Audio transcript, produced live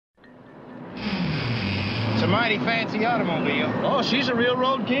mighty fancy automobile. Oh, she's a real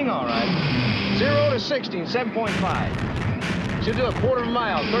road king, all right. 0 to 60 in 7.5. She'll do a quarter of a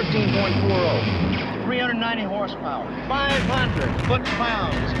mile, 13.40. 390 horsepower, 500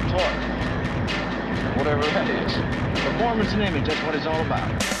 foot-pounds of torque. Whatever that is. Performance and image, that's what it's all about.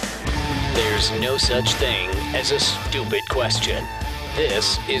 There's no such thing as a stupid question.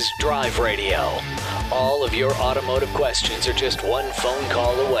 This is Drive Radio. All of your automotive questions are just one phone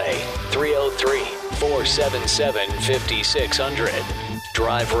call away. 303-477-5600.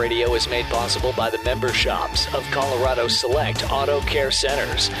 Drive Radio is made possible by the member shops of Colorado Select Auto Care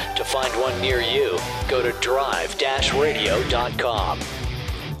Centers. To find one near you, go to drive-radio.com.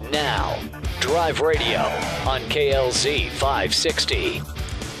 Now, Drive Radio on KLZ 560.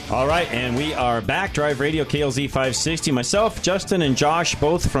 All right, and we are back. Drive Radio, KLZ 560. Myself, Justin, and Josh,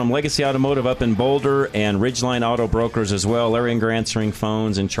 both from Legacy Automotive up in Boulder, and Ridgeline Auto Brokers as well. Larry Inger answering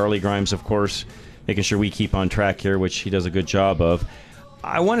phones, and Charlie Grimes, of course, making sure we keep on track here, which he does a good job of.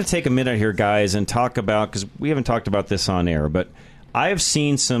 I want to take a minute here, guys, and talk about, because we haven't talked about this on air, but I have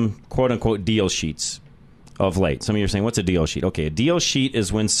seen some quote-unquote deal sheets of late. Some of you are saying, what's a deal sheet? Okay, a deal sheet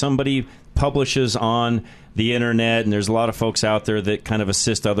is when somebody publishes on the internet, and there's a lot of folks out there that kind of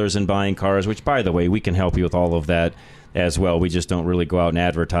assist others in buying cars, which, by the way, we can help you with all of that as well. We just don't really go out and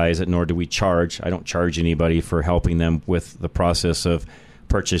advertise it, nor do we charge. I don't charge anybody for helping them with the process of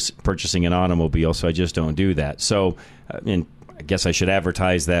purchasing an automobile, so I just don't do that. So, and I guess I should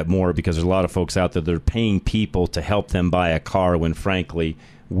advertise that more, because there's a lot of folks out there that are paying people to help them buy a car when, frankly,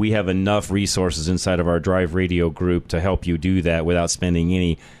 we have enough resources inside of our Drive Radio group to help you do that without spending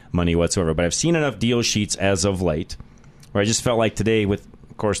any money whatsoever. But I've seen enough deal sheets as of late where I just felt like today, with,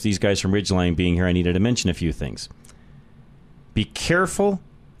 of course, these guys from Ridgeline being here, I needed to mention a few things. Be careful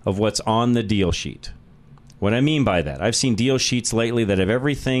of what's on the deal sheet. What I mean by that, I've seen deal sheets lately that have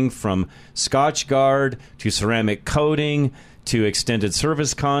everything from Scotch Guard to ceramic coating to extended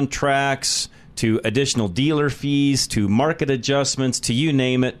service contracts to additional dealer fees to market adjustments to you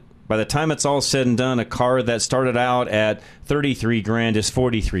name it. By the time it's all said and done, a car that started out at $33,000 is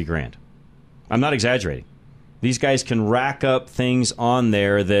 $43,000. I'm not exaggerating. These guys can rack up things on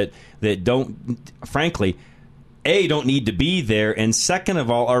there that don't, frankly, A, don't need to be there, and second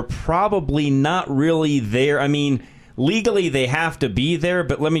of all, are probably not really there. I mean, legally they have to be there,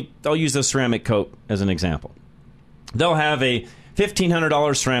 but I'll use the ceramic coat as an example. They'll have a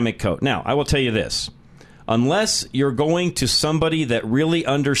 $1,500 ceramic coat. Now, I will tell you this. Unless you're going to somebody that really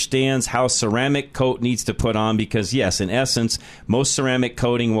understands how ceramic coat needs to put on, because, yes, in essence, most ceramic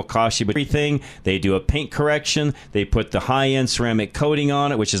coating will cost you everything. They do a paint correction. They put the high-end ceramic coating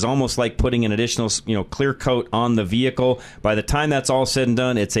on it, which is almost like putting an additional, clear coat on the vehicle. By the time that's all said and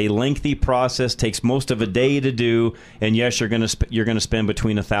done, it's a lengthy process, takes most of a day to do, and, yes, you're going to spend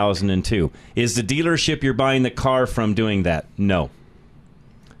between $1,000 and $2,000. Is the dealership you're buying the car from doing that? No.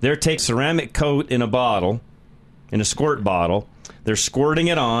 They're taking ceramic coat in a bottle, in a squirt bottle. They're squirting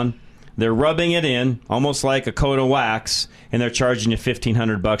it on. They're rubbing it in, almost like a coat of wax, and they're charging you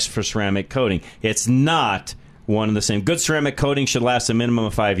 $1,500 for ceramic coating. It's not one and the same. Good ceramic coating should last a minimum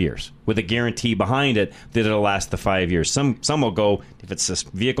of 5 years, with a guarantee behind it that it'll last the 5 years. Some will go, if it's a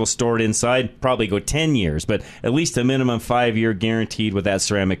vehicle stored inside, probably go 10 years, but at least a minimum 5-year guaranteed with that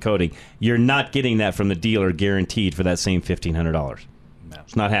ceramic coating. You're not getting that from the dealer guaranteed for that same $1,500.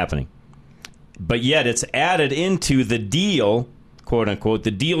 It's not happening. But yet it's added into the deal, quote unquote,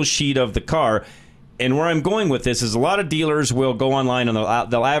 the deal sheet of the car. And where I'm going with this is a lot of dealers will go online and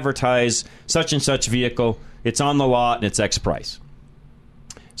they'll advertise such and such vehicle. It's on the lot and it's X price.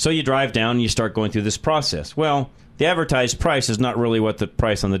 So you drive down and you start going through this process. Well, the advertised price is not really what the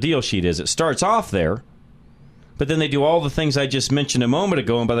price on the deal sheet is. It starts off there, but then they do all the things I just mentioned a moment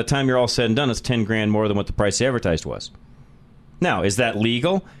ago, and by the time you're all said and done, it's $10,000 more than what the price advertised was. Now, is that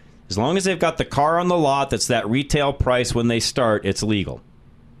legal? As long as they've got the car on the lot that's that retail price when they start, it's legal.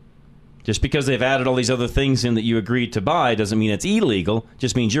 Just because they've added all these other things in that you agreed to buy doesn't mean it's illegal. It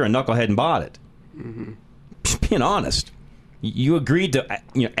just means you're a knucklehead and bought it. Mm-hmm. Being honest. You agreed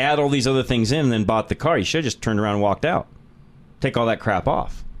to add all these other things in and then bought the car. You should have just turned around and walked out. Take all that crap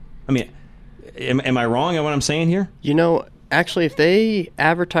off. I mean, am I wrong in what I'm saying here? Actually, if they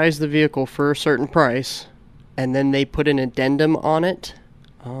advertise the vehicle for a certain price and then they put an addendum on it,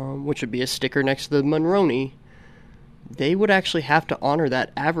 which would be a sticker next to the Monroney, they would actually have to honor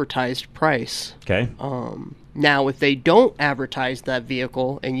that advertised price. Okay. Now, if they don't advertise that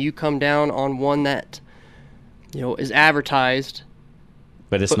vehicle and you come down on one that, is advertised,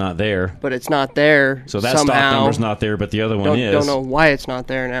 but it's not there. But it's not there. So that somehow, stock number's not there, but the other one is. Don't know why it's not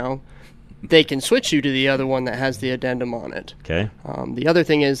there now. they can switch you to the other one that has the addendum on it. Okay. The other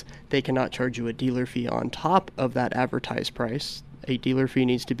thing is they cannot charge you a dealer fee on top of that advertised price. A dealer fee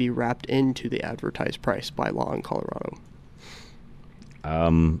needs to be wrapped into the advertised price by law in Colorado.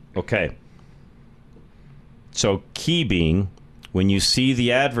 Okay. So key being, when you see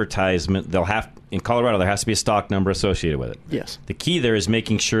the advertisement, in Colorado there has to be a stock number associated with it. Yes. The key there is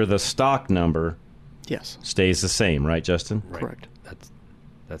making sure the stock number stays the same, right, Justin? Right. Correct.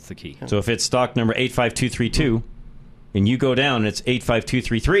 That's the key. So if it's stock number 85232 and you go down and it's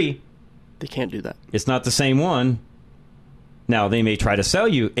 85233, they can't do that. It's not the same one. Now, they may try to sell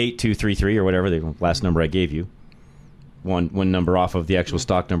you 8233 or whatever, the last number I gave you, one number off of the actual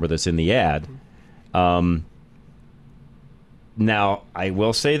stock number that's in the ad. Now, I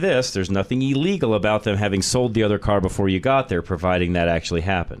will say this. There's nothing illegal about them having sold the other car before you got there, providing that actually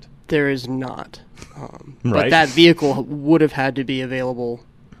happened. There is not. Right. But that vehicle would have had to be available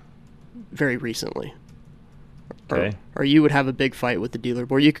very recently. Okay. Or you would have a big fight with the dealer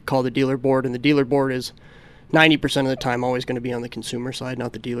board. You could call the dealer board, and the dealer board is 90% of the time always going to be on the consumer side,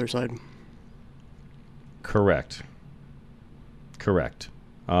 not the dealer side. Correct.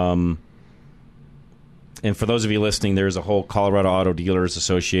 And for those of you listening, there's a whole Colorado Auto Dealers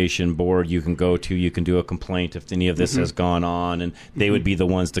Association board you can go to. You can do a complaint if any of this has gone on, and they would be the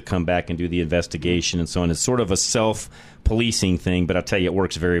ones to come back and do the investigation and so on. It's sort of a self-policing thing, but I'll tell you, it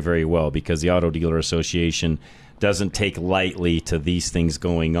works very, very well because the Auto Dealer Association doesn't take lightly to these things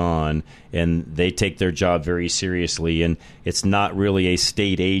going on, and they take their job very seriously. And it's not really a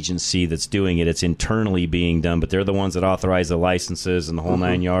state agency that's doing it. It's internally being done, but they're the ones that authorize the licenses and the whole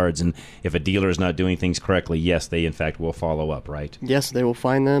 9 yards. And if a dealer is not doing things correctly, yes, they in fact will follow up, right? Yes, they will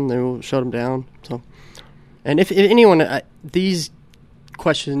fine them. They will shut them down. So, and if anyone, these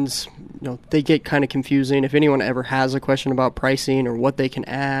questions, they get kind of confusing. If anyone ever has a question about pricing or what they can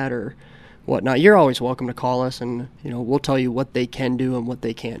add or whatnot, you're always welcome to call us, and we'll tell you what they can do and what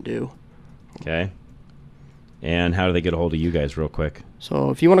they can't do. Okay. And how do they get a hold of you guys real quick? So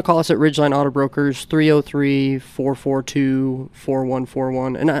if you want to call us at Ridgeline Auto Brokers,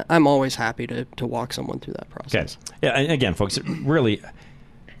 303-442-4141, and I'm always happy to walk someone through that process. Okay. Yeah, and again, folks, really,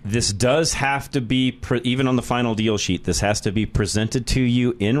 this does have to be, even on the final deal sheet, this has to be presented to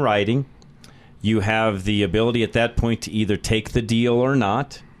you in writing. You have the ability at that point to either take the deal or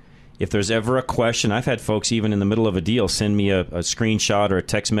not. If there's ever a question, I've had folks even in the middle of a deal send me a screenshot or a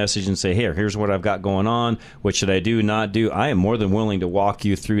text message and say, here's what I've got going on. What should I do, not do? I am more than willing to walk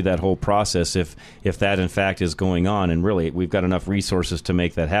you through that whole process if that, in fact, is going on. And really, we've got enough resources to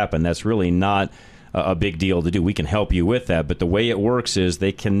make that happen. That's really not a big deal to do. We can help you with that. But the way it works is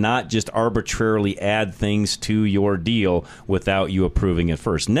they cannot just arbitrarily add things to your deal without you approving it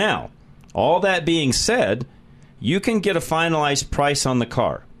first. Now, all that being said, you can get a finalized price on the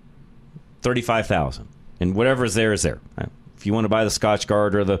car. $35,000, and whatever is there is there. If you want to buy the Scotch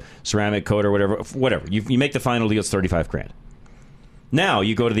Guard or the ceramic coat or whatever, you make the final deal. It's $35,000. Now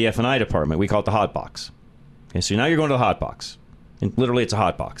you go to the F&I department. We call it the hot box. Okay, so now you're going to the hot box, and literally it's a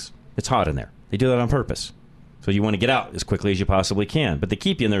hot box. It's hot in there. They do that on purpose, so you want to get out as quickly as you possibly can. But they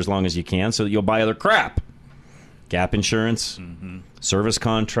keep you in there as long as you can, so that you'll buy other crap, gap insurance, service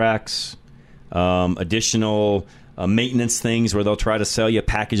contracts, additional maintenance things where they'll try to sell you a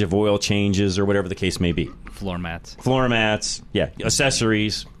package of oil changes or whatever the case may be. Floor mats, yeah,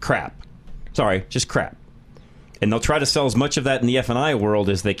 accessories, crap. Sorry, just crap. And they'll try to sell as much of that in the F&I world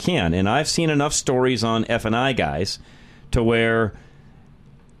as they can. And I've seen enough stories on F&I guys to where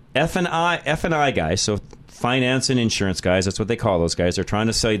F&I guys, so finance and insurance guys, that's what they call those guys. They're trying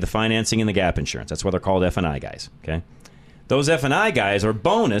to sell you the financing and the gap insurance. That's why they're called F&I guys. Okay, those F&I guys are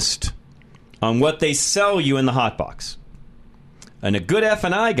bonused on what they sell you in the hot box. And a good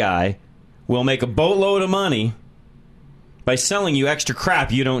F&I guy will make a boatload of money by selling you extra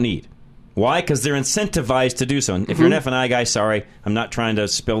crap you don't need. Why? Because they're incentivized to do so. And if you're an F&I guy, sorry, I'm not trying to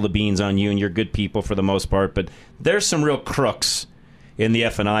spill the beans on you, and you're good people for the most part, but there's some real crooks in the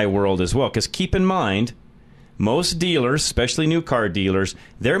F&I world as well. Because keep in mind, most dealers, especially new car dealers,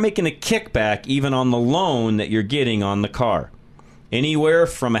 they're making a kickback even on the loan that you're getting on the car. Anywhere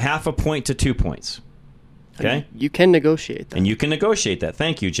from 0.5 point to 2 points. Okay? You can negotiate that. And you can negotiate that.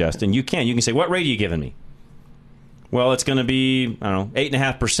 Thank you, Justin. You can. You can say, what rate are you giving me? Well, it's going to be,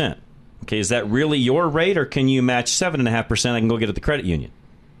 8.5%. Okay, is that really your rate, or can you match 7.5%? I can go get at the credit union.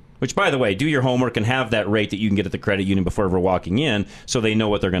 Which, by the way, do your homework and have that rate that you can get at the credit union before ever walking in so they know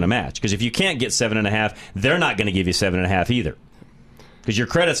what they're going to match. Because if you can't get 7.5, they're not going to give you 7.5 either. Because your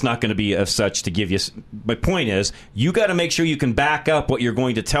credit's not going to be of such to give you. My point is, you got to make sure you can back up what you're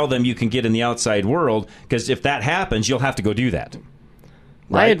going to tell them you can get in the outside world. Because if that happens, you'll have to go do that.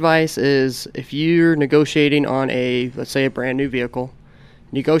 My advice is if you're negotiating on let's say a brand new vehicle,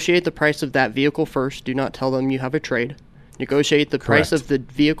 negotiate the price of that vehicle first. Do not tell them you have a trade. Negotiate the price of the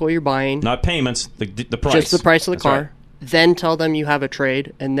vehicle you're buying. Not payments, the price. Just the price of the car. Right. Then tell them you have a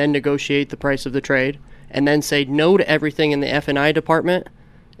trade, and then negotiate the price of the trade, and then say no to everything in the F&I department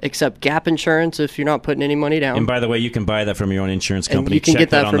except gap insurance if you're not putting any money down. And by the way, you can buy that from your own insurance company. And you can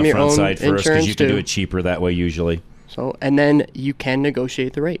get that on from the your front own side first because you can too. do it cheaper that way usually. So, and then you can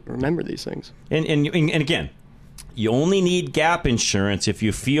negotiate the rate. Remember these things. And again, you only need gap insurance if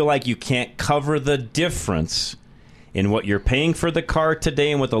you feel like you can't cover the difference in what you're paying for the car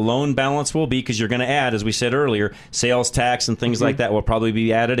today and what the loan balance will be, because you're going to add, as we said earlier, sales tax and things like that will probably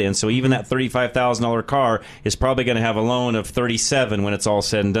be added in. So even that $35,000 car is probably going to have a loan of $37,000 when it's all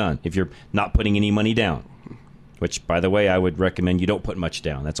said and done, if you're not putting any money down. Which, by the way, I would recommend you don't put much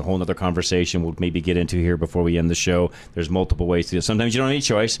down. That's a whole other conversation we'll maybe get into here before we end the show. There's multiple ways to do it. Sometimes you don't have any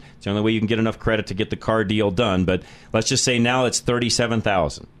choice. It's the only way you can get enough credit to get the car deal done. But let's just say now it's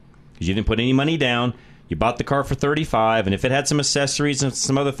 $37,000 because you didn't put any money down. You bought the car for $35,000, and if it had some accessories and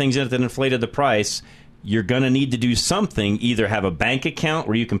some other things in it that inflated the price, you're going to need to do something. Either have a bank account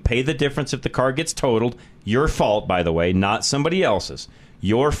where you can pay the difference if the car gets totaled. Your fault, by the way, not somebody else's.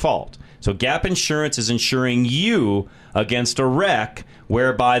 Your fault. So gap insurance is insuring you against a wreck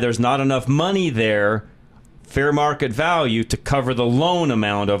whereby there's not enough money there, fair market value, to cover the loan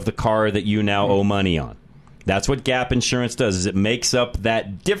amount of the car that you now owe money on. That's what gap insurance does, is it makes up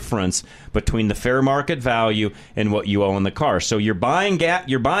that difference between the fair market value and what you owe on the car. So you're buying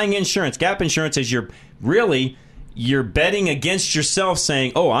insurance. Gap insurance is you're betting against yourself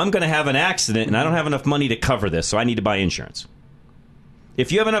saying, oh, I'm going to have an accident and I don't have enough money to cover this, so I need to buy insurance.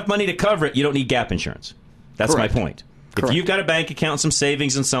 If you have enough money to cover it, you don't need gap insurance. That's Correct. my point. Correct. If you've got a bank account, some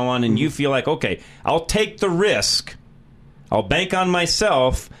savings and so on, and you feel like, okay, I'll take the risk, I'll bank on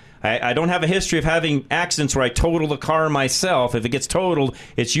myself. I don't have a history of having accidents where I total the car myself. If it gets totaled,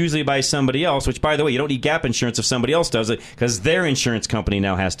 it's usually by somebody else, which, by the way, you don't need gap insurance if somebody else does it because their insurance company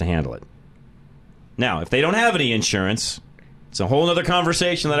now has to handle it. Now, if they don't have any insurance, it's a whole other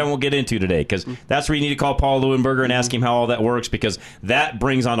conversation that I won't get into today, because that's where you need to call Paul Leuenberger and ask him how all that works, because that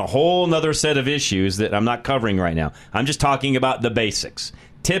brings on a whole other set of issues that I'm not covering right now. I'm just talking about the basics.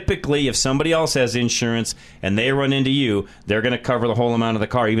 Typically, if somebody else has insurance and they run into you, they're going to cover the whole amount of the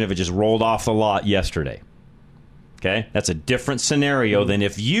car, even if it just rolled off the lot yesterday. Okay? That's a different scenario than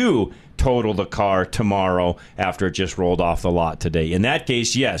if you total the car tomorrow after it just rolled off the lot today. In that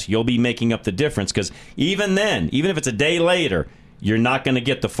case, yes, you'll be making up the difference, because even then, even if it's a day later, you're not going to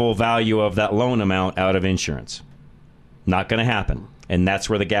get the full value of that loan amount out of insurance. Not going to happen. And that's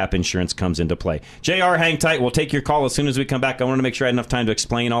where the gap insurance comes into play. JR, hang tight. We'll take your call as soon as we come back. I want to make sure I had enough time to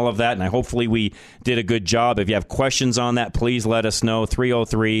explain all of that, and hopefully we did a good job. If you have questions on that, please let us know.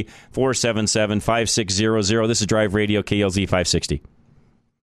 303-477-5600. This is Drive Radio, KLZ 560.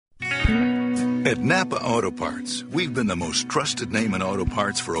 At Napa Auto Parts, we've been the most trusted name in auto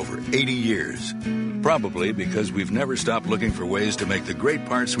parts for over 80 years. Probably because we've never stopped looking for ways to make the great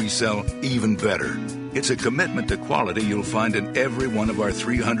parts we sell even better. It's a commitment to quality you'll find in every one of our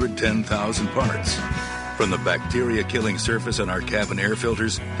 310,000 parts. From the bacteria-killing surface on our cabin air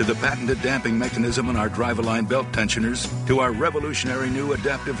filters, to the patented damping mechanism on our drive-a-line belt tensioners, to our revolutionary new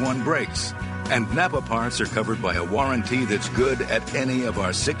Adaptive One brakes. And Napa parts are covered by a warranty that's good at any of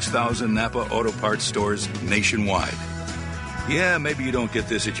our 6,000 Napa Auto Parts stores nationwide. Yeah, maybe you don't get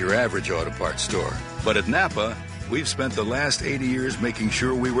this at your average auto parts store, but at Napa, we've spent the last 80 years making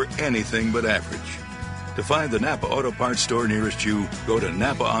sure we were anything but average. To find the Napa Auto Parts store nearest you, go to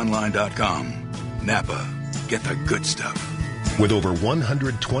NapaOnline.com. Napa, get the good stuff. With over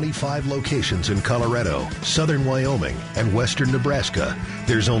 125 locations in Colorado, southern Wyoming, and western Nebraska,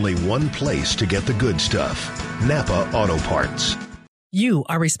 there's only one place to get the good stuff: Napa Auto Parts. You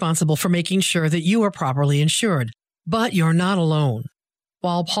are responsible for making sure that you are properly insured, but you're not alone.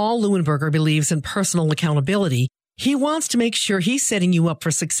 While Paul Leuenberger believes in personal accountability, he wants to make sure he's setting you up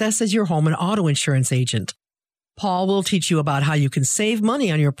for success as your home and auto insurance agent. Paul will teach you about how you can save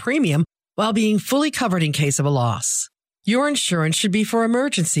money on your premium while being fully covered in case of a loss. Your insurance should be for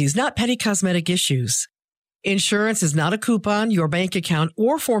emergencies, not petty cosmetic issues. Insurance is not a coupon, your bank account,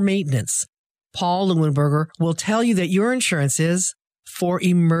 or for maintenance. Paul Leuenberger will tell you that your insurance is for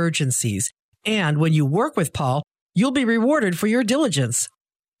emergencies. And when you work with Paul, you'll be rewarded for your diligence.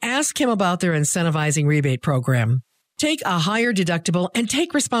 Ask him about their incentivizing rebate program. Take a higher deductible and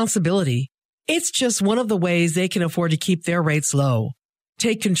take responsibility. It's just one of the ways they can afford to keep their rates low.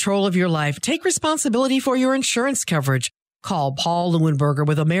 Take control of your life. Take responsibility for your insurance coverage. Call Paul Leuenberger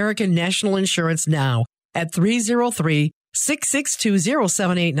with American National Insurance now at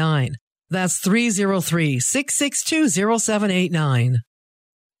 303-662-0789. That's 303-662-0789.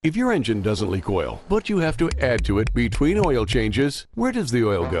 If your engine doesn't leak oil, but you have to add to it between oil changes, where does the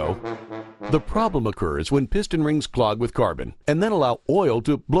oil go? The problem occurs when piston rings clog with carbon and then allow oil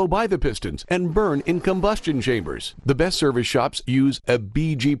to blow by the pistons and burn in combustion chambers. The best service shops use a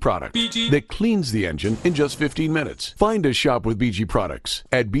BG product that cleans the engine in just 15 minutes. Find a shop with BG products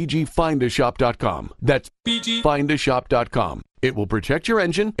at bgfindashop.com. That's bgfindashop.com. It will protect your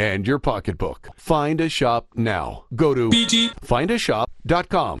engine and your pocketbook. Find a shop now. Go to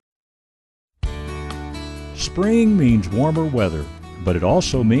bgfindashop.com. Spring means warmer weather, but it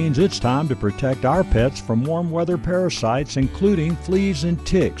also means it's time to protect our pets from warm weather parasites, including fleas and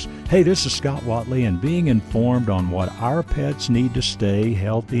ticks. Hey, this is Scott Watley, and being informed on what our pets need to stay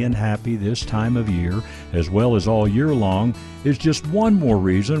healthy and happy this time of year, as well as all year long, is just one more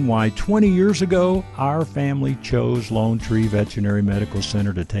reason why 20 years ago our family chose Lone Tree Veterinary Medical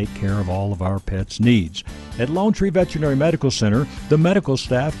Center to take care of all of our pets' needs. At Lone Tree Veterinary Medical Center, the medical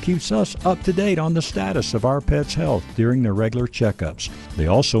staff keeps us up to date on the status of our pets' health during their regular checkups. They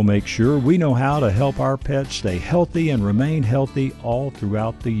also make sure we know how to help our pets stay healthy and remain healthy all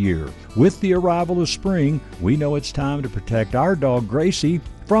throughout the year. With the arrival of spring, we know it's time to protect our dog Gracie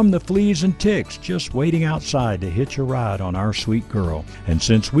from the fleas and ticks just waiting outside to hitch a ride on our sweet girl. And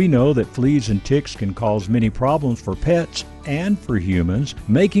since we know that fleas and ticks can cause many problems for pets and for humans,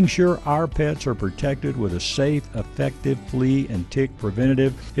 making sure our pets are protected with a safe, effective flea and tick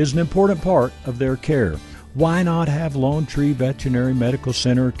preventative is an important part of their care. Why not have Lone Tree Veterinary Medical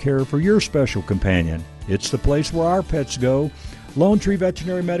Center care for your special companion? It's the place where our pets go. Lone Tree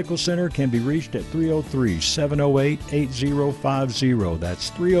Veterinary Medical Center can be reached at 303-708-8050. That's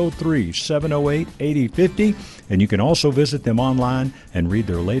 303-708-8050. And you can also visit them online and read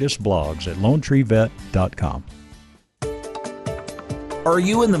their latest blogs at lonetreevet.com. Are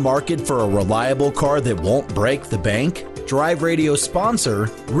you in the market for a reliable car that won't break the bank? Drive Radio sponsor,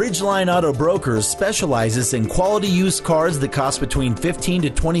 Ridgeline Auto Brokers specializes in quality used cars that cost between $15,000 to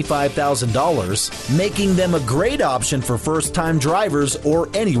 $25,000, making them a great option for first-time drivers or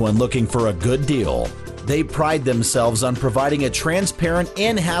anyone looking for a good deal. They pride themselves on providing a transparent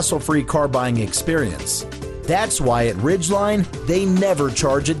and hassle-free car buying experience. That's why at Ridgeline, they never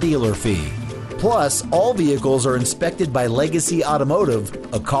charge a dealer fee. Plus, all vehicles are inspected by Legacy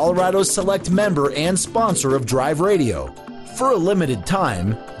Automotive, a Colorado Select member and sponsor of Drive Radio. For a limited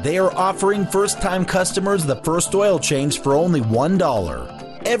time, they are offering first-time customers the first oil change for only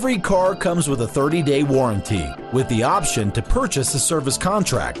 $1. Every car comes with a 30-day warranty, with the option to purchase a service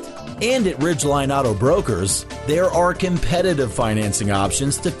contract. And at Ridgeline Auto Brokers, there are competitive financing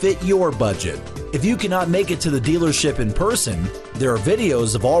options to fit your budget. If you cannot make it to the dealership in person, there are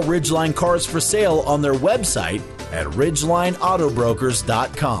videos of all Ridgeline cars for sale on their website at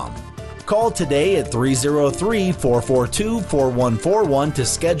ridgelineautobrokers.com. Call today at 303-442-4141 to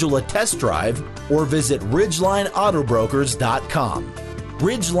schedule a test drive or visit ridgelineautobrokers.com.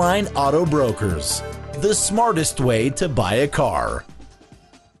 Ridgeline Auto Brokers, the smartest way to buy a car.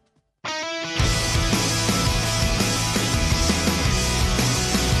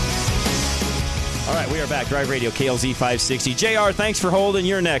 All right, we are back. Drive Radio, KLZ 560. JR, thanks for holding.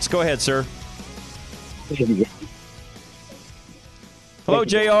 You're next. Go ahead, sir. Hello,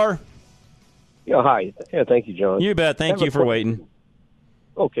 JR. Yeah, hi. Yeah, thank you, John. You bet. Thank you for waiting.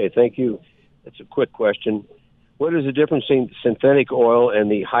 Okay, thank you. It's a quick question. What is the difference between synthetic oil and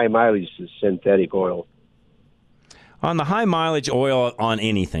the high mileage synthetic oil? On the high mileage oil on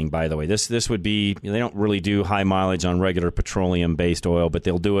anything, by the way, this would be, they don't really do high mileage on regular petroleum-based oil, but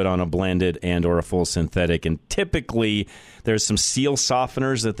they'll do it on a blended and or a full synthetic. And typically, there's some seal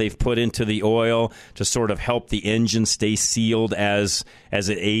softeners that they've put into the oil to sort of help the engine stay sealed as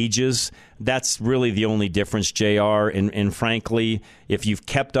it ages. That's really the only difference, JR. And frankly, if you've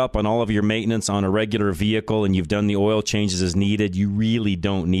kept up on all of your maintenance on a regular vehicle and you've done the oil changes as needed, you really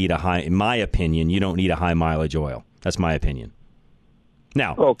don't need in my opinion, you don't need a high mileage oil. That's my opinion.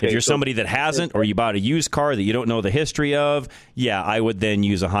 Now, if you're somebody that hasn't, or you bought a used car that you don't know the history of, yeah, I would then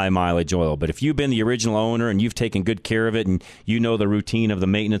use a high mileage oil. But if you've been the original owner and you've taken good care of it and you know the routine of the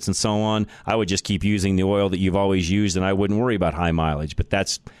maintenance and so on, I would just keep using the oil that you've always used, and I wouldn't worry about high mileage. But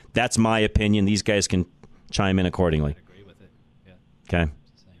that's my opinion. These guys can chime in accordingly. I agree with it. Yeah. Okay.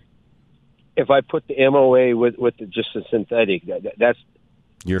 If I put the MOA with just the synthetic, that's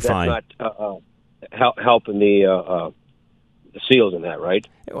fine. Not helping the seals in that, right?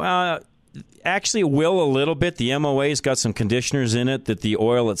 Well, Actually, it will a little bit. The MOA's got some conditioners in it that the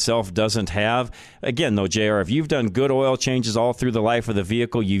oil itself doesn't have. Again, though, JR, if you've done good oil changes all through the life of the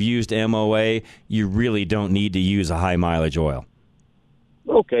vehicle, you've used MOA, you really don't need to use a high-mileage oil.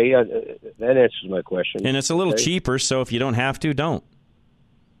 Okay, that answers my question. And it's a little cheaper, so if you don't have to, don't.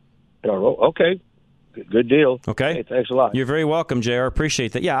 Okay. Good deal. Okay. Hey, thanks a lot. You're very welcome, JR.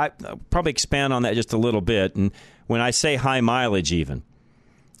 Appreciate that. Yeah, I'll probably expand on that just a little bit. And when I say high mileage even,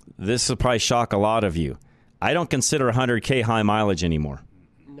 this will probably shock a lot of you. I don't consider 100K high mileage anymore.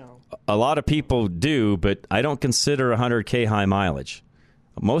 No. A lot of people do, but I don't consider 100K high mileage.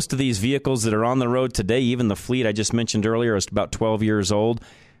 Most of these vehicles that are on the road today, even the fleet I just mentioned earlier, is about 12 years old.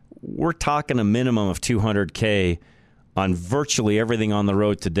 We're talking a minimum of 200K on virtually everything on the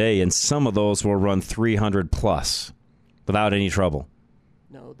road today, and some of those will run 300 plus without any trouble.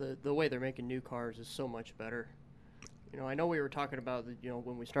 No, the way they're making new cars is so much better. I know we were talking about,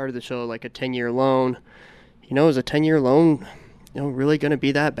 when we started the show, like a 10-year loan. Is a 10-year loan, really going to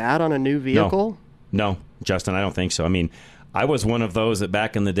be that bad on a new vehicle? No, Justin, I don't think so. I mean, I was one of those that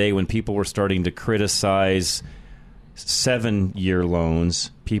back in the day when people were starting to criticize 7-year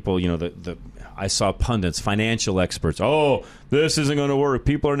loans, people, I saw pundits, financial experts. Oh, this isn't going to work.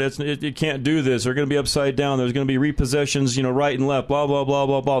 People you can't do this. They're going to be upside down. There's going to be repossessions, right and left. Blah blah blah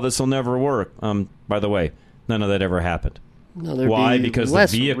blah blah. This will never work. By the way, none of that ever happened. No, why? Because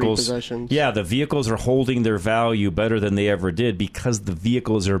less the vehicles, the vehicles are holding their value better than they ever did because the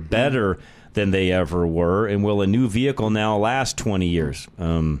vehicles are better than they ever were. And will a new vehicle now last 20 years?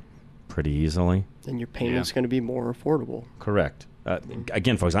 Pretty easily. And your payment's going to be more affordable. Correct.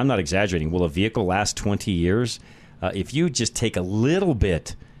 Again, folks, I'm not exaggerating. Will a vehicle last 20 years? If you just take a little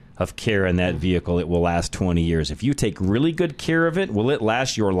bit of care in that vehicle, it will last 20 years. If you take really good care of it, will it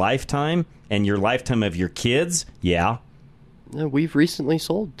last your lifetime and your lifetime of your kids? Yeah. We've recently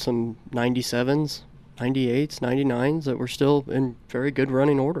sold some 97s, 98s, 99s that were still in very good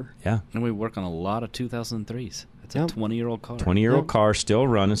running order. Yeah. And we work on a lot of 2003s. It's a 20-year-old car. 20-year-old car still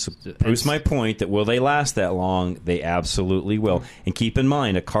running. So proves my point that will they last that long? They absolutely will. And keep in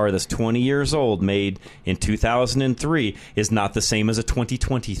mind, a car that's 20 years old, made in 2003, is not the same as a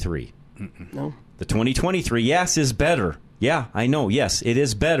 2023. No. The 2023, yes, is better. Yeah, I know. Yes, it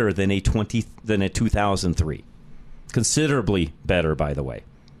is better than a 2003. Considerably better, by the way.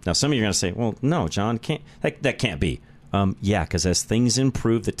 Now, some of you are going to say, well, no, John, that can't be. Yeah, because as things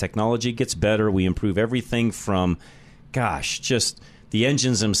improve, the technology gets better. We improve everything from, just the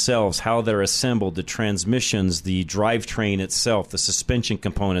engines themselves, how they're assembled, the transmissions, the drivetrain itself, the suspension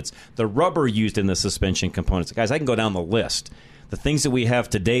components, the rubber used in the suspension components. Guys, I can go down the list. The things that we have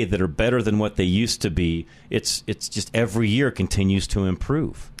today that are better than what they used to be, it's just every year continues to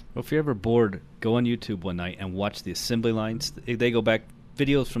improve. Well, if you're ever bored, go on YouTube one night and watch the assembly lines. They go back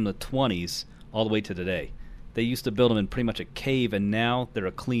videos from the 20s all the way to today. They used to build them in pretty much a cave, and now they're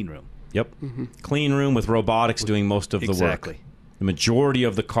a clean room. Yep. Mm-hmm. Clean room with robotics doing most of the work. Exactly. The majority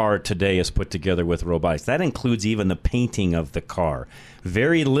of the car today is put together with robotics. That includes even the painting of the car.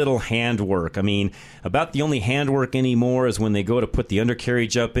 Very little handwork. I mean, about the only handwork anymore is when they go to put the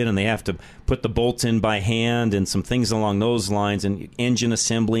undercarriage up in and they have to put the bolts in by hand and some things along those lines and engine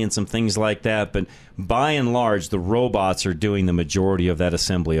assembly and some things like that. But by and large, the robots are doing the majority of that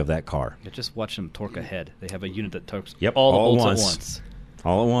assembly of that car. Yeah, just watch them torque ahead. They have a unit that torques all the bolts at once. At once.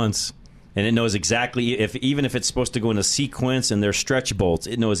 All at once. And it knows exactly, even if it's supposed to go in a sequence and they're stretch bolts,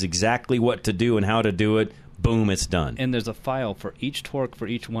 it knows exactly what to do and how to do it. Boom, it's done. And there's a file for each torque for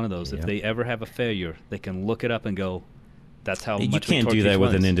each one of those. Yep. If they ever have a failure, they can look it up and go, that's how much you can't do that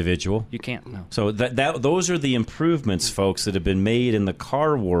with an individual. You can't, no. So those are the improvements, folks, that have been made in the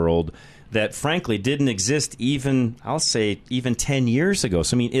car world that, frankly, didn't exist even 10 years ago.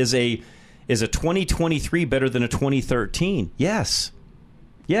 So, I mean, is a 2023 better than a 2013? Yes.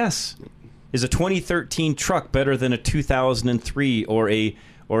 Yes. Is a 2013 truck better than a 2003 or a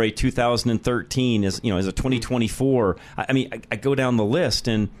 2013? Is a 2024? I mean, I go down the list,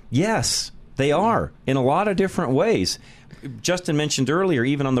 and yes, they are in a lot of different ways. Justin mentioned earlier,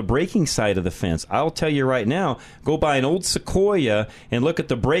 even on the braking side of the fence. I'll tell you right now, go buy an old Sequoia and look at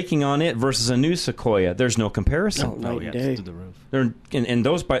the braking on it versus a new Sequoia. There's no comparison. It's to the roof.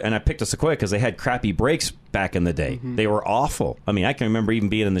 And I picked a Sequoia because they had crappy brakes back in the day. Mm-hmm. They were awful. I mean, I can remember even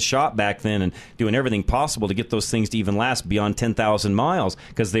being in the shop back then and doing everything possible to get those things to even last beyond 10,000 miles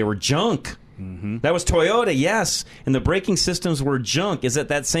because they were junk. Mm-hmm. That was Toyota, yes. And the braking systems were junk. Is it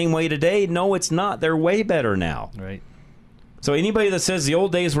that same way today? No, it's not. They're way better now. Right. So anybody that says the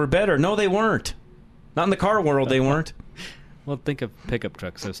old days were better, no, they weren't. Not in the car world, they weren't. Well, think of pickup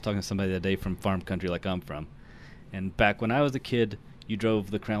trucks. I was talking to somebody the other day from farm country like I'm from. And back when I was a kid, you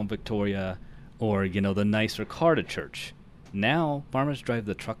drove the Crown Victoria or, the nicer car to church. Now, farmers drive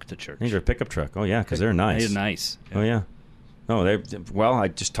the truck to church. They drive a pickup truck. Oh, yeah, because they're nice. They're nice. Yeah. Oh, yeah. Oh, well, I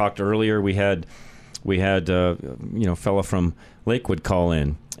just talked earlier. We had a fella from Lakewood call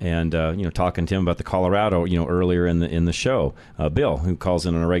in, and talking to him about the Colorado, earlier in the show. Bill, who calls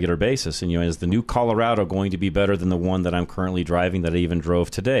in on a regular basis, and is the new Colorado going to be better than the one that I'm currently driving that I even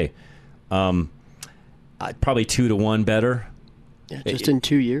drove today? Probably 2-to-1 better. Yeah, just in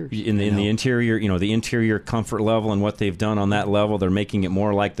 2 years. In the interior, the interior comfort level and what they've done on that level, they're making it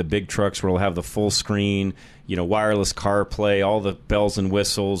more like the big trucks where it'll have the full screen, wireless CarPlay, all the bells and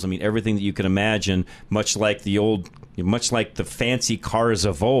whistles. I mean, everything that you can imagine, much like the fancy cars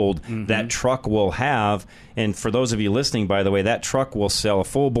of old, that truck will have. And for those of you listening, by the way, that truck will sell. A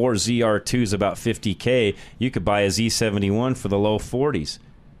full-bore ZR2 is about $50K. You could buy a Z71 for the low 40s.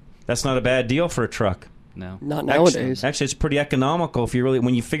 That's not a bad deal for a truck. No, not nowadays. Actually, it's pretty economical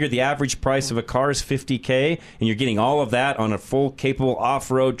when you figure the average price of a car is $50K, and you're getting all of that on a full capable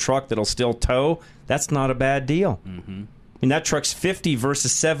off-road truck that'll still tow. That's not a bad deal. I mean, that truck's $50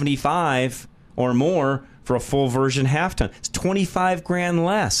 versus $75 or more for a full version half ton. It's $25,000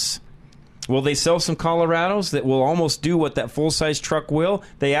 less. Will they sell some Colorados that will almost do what that full-size truck will?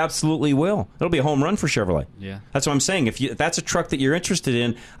 They absolutely will. It'll be a home run for Chevrolet. Yeah. That's what I'm saying. If that's a truck that you're interested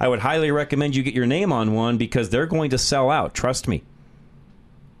in, I would highly recommend you get your name on one because they're going to sell out. Trust me.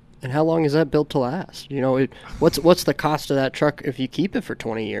 And how long is that built to last? What's the cost of that truck if you keep it for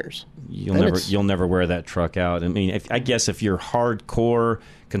 20 years? You'll never wear that truck out. I mean, I guess if you're hardcore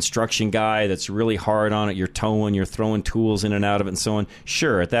construction guy that's really hard on it, you're towing, you're throwing tools in and out of it and so on,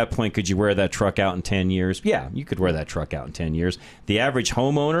 sure, at that point, could you wear that truck out in 10 years? Yeah, you could wear that truck out in 10 years. The average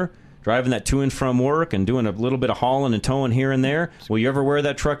homeowner driving that to and from work and doing a little bit of hauling and towing here and there, will you ever wear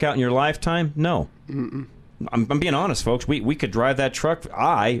that truck out in your lifetime? No. I'm being honest, folks. We could drive that truck.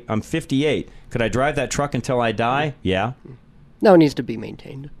 I'm 58. Could I drive that truck until I die? Yeah. No, it needs to be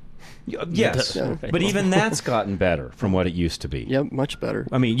maintained. Yes, but even that's gotten better from what it used to be. Yep, much better.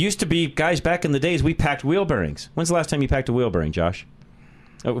 I mean, it used to be, guys, back in the days, we packed wheel bearings. When's the last time you packed a wheel bearing, Josh?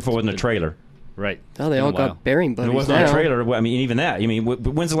 If it wasn't a trailer. Right. Oh, they all got bearing buddies now. It wasn't a trailer. I mean, even that. I mean,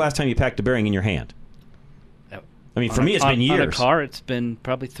 when's the last time you packed a bearing in your hand? I mean, for me, it's been years. On a car, it's been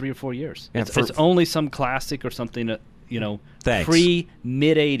probably 3 or 4 years. Yeah, it's only some classic or something that,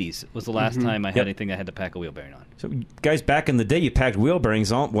 pre-mid-'80s was the last time I had anything I had to pack a wheel bearing on. So, guys, back in the day, you packed wheel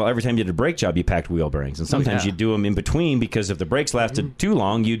bearings every time you did a brake job, you packed wheel bearings. And sometimes you'd do them in between because if the brakes lasted too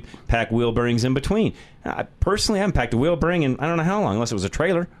long, you'd pack wheel bearings in between. Personally, I haven't packed a wheel bearing in I don't know how long, unless it was a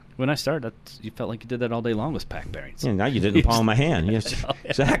trailer. When I started, you felt like you did that all day long with pack bearings. Yeah, now you did it in the palm of my hand. Yes,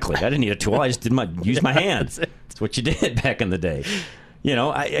 exactly. I didn't need a tool. I just use my hands. That's what you did back in the day.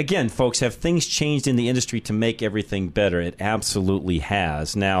 Again, folks, have things changed in the industry to make everything better? It absolutely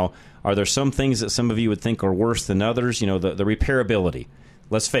has. Now, are there some things that some of you would think are worse than others? The repairability.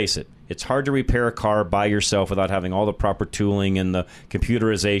 Let's face it. It's hard to repair a car by yourself without having all the proper tooling and the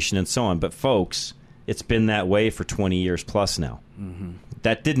computerization and so on. But, folks, it's been that way for 20 years plus now. Mm-hmm.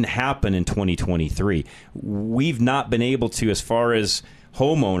 That didn't happen in 2023. We've not been able to, as far as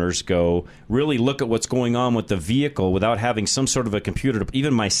homeowners go, really look at what's going on with the vehicle without having some sort of a computer.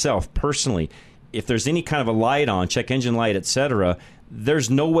 Even myself, personally, if there's any kind of a light on, check engine light, etc., there's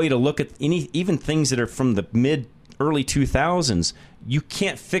no way to look at even things that are from the early 2000s. You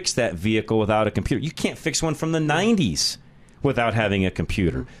can't fix that vehicle without a computer. You can't fix one from the 90s without having a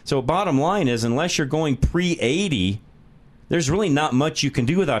computer. So bottom line is, unless you're going pre-80, there's really not much you can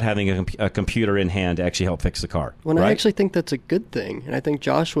do without having a computer in hand to actually help fix the car. Well, right? I actually think that's a good thing, and I think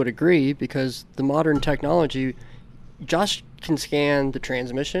Josh would agree because the modern technology, Josh can scan the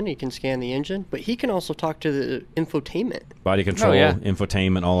transmission, he can scan the engine, but he can also talk to the infotainment. Body control,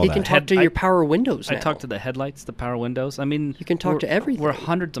 infotainment, all of that. He can talk to your power windows now. I talk to the headlights, the power windows. I mean, you can talk to everything. We're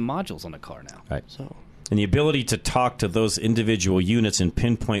hundreds of modules on the car now. Right. And the ability to talk to those individual units and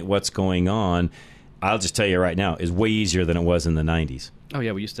pinpoint what's going on, I'll just tell you right now, is way easier than it was in the 90s. Oh,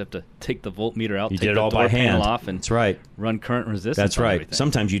 yeah, we used to have to take the voltmeter out, you take did it the all door by hand. panel off, and that's right. Run current resistance. That's right. Everything.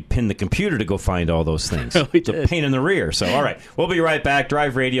 Sometimes you'd pin the computer to go find all those things. It's a pain in the rear. So, all right, we'll be right back.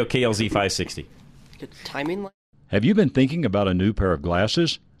 Drive Radio, KLZ 560. Good timing. Have you been thinking about a new pair of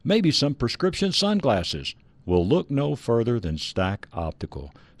glasses? Maybe some prescription sunglasses? Well, look no further than Stack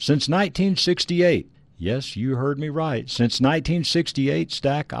Optical. Since 1968, yes, you heard me right. Since 1968,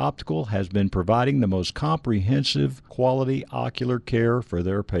 Stack Optical has been providing the most comprehensive quality ocular care for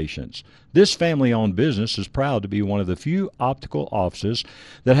their patients. This family-owned business is proud to be one of the few optical offices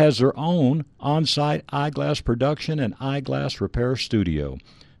that has their own on-site eyeglass production and eyeglass repair studio.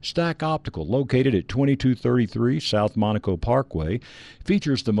 Stack Optical, located at 2233 South Monaco Parkway,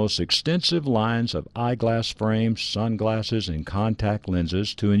 features the most extensive lines of eyeglass frames, sunglasses, and contact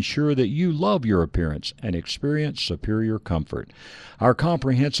lenses to ensure that you love your appearance and experience superior comfort. Our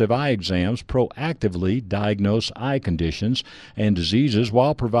comprehensive eye exams proactively diagnose eye conditions and diseases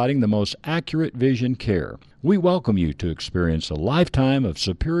while providing the most accurate vision care. We welcome you to experience a lifetime of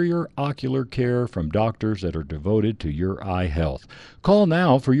superior ocular care from doctors that are devoted to your eye health. Call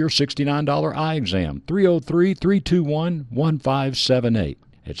now for your $69 eye exam, 303-321-1578.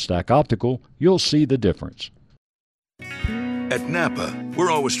 At Stack Optical, you'll see the difference. At Napa,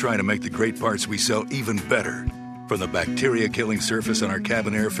 we're always trying to make the great parts we sell even better. From the bacteria-killing surface on our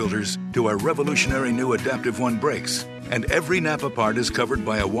cabin air filters to our revolutionary new Adaptive One brakes. And every Napa part is covered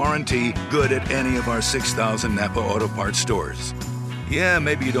by a warranty good at any of our 6,000 Napa Auto Parts stores. Yeah,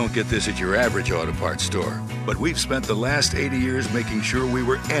 maybe you don't get this at your average auto parts store, but we've spent the last 80 years making sure we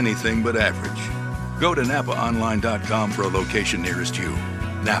were anything but average. Go to NapaOnline.com for a location nearest you.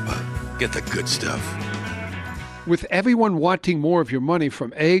 Napa, get the good stuff. With everyone wanting more of your money,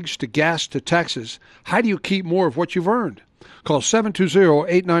 from eggs to gas to taxes, how do you keep more of what you've earned? Call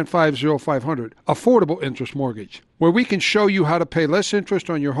 720-895-0500, Affordable Interest Mortgage, where we can show you how to pay less interest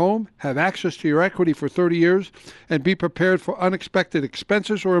on your home, have access to your equity for 30 years, and be prepared for unexpected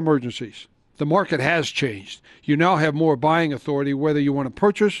expenses or emergencies. The market has changed. You now have more buying authority, whether you want to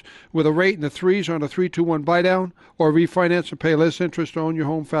purchase with a rate in the threes on a 3-2-1 buy-down or refinance and pay less interest to own your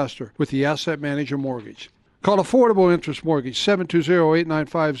home faster with the Asset Manager Mortgage. Call Affordable Interest Mortgage,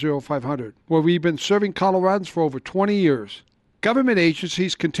 720-895-0500, where we've been serving Coloradans for over 20 years. Government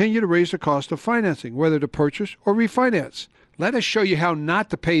agencies continue to raise the cost of financing, whether to purchase or refinance. Let us show you how not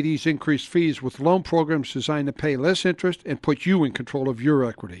to pay these increased fees with loan programs designed to pay less interest and put you in control of your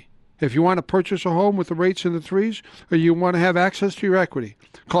equity. If you want to purchase a home with the rates in the threes, or you want to have access to your equity,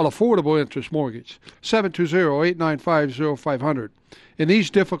 call Affordable Interest Mortgage, 720-895-0500. In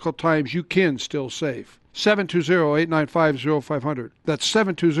these difficult times, you can still save. 720-895-0500. That's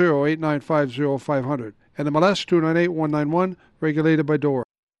 720-895-0500. And MLS 298191, regulated by DORA.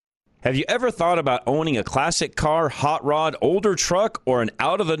 Have you ever thought about owning a classic car, hot rod, older truck, or an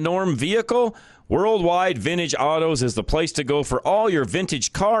out-of-the-norm vehicle? Worldwide Vintage Autos is the place to go for all your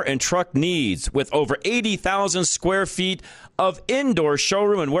vintage car and truck needs. With over 80,000 square feet of indoor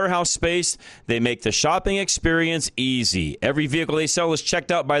showroom and warehouse space, they make the shopping experience easy. Every vehicle they sell is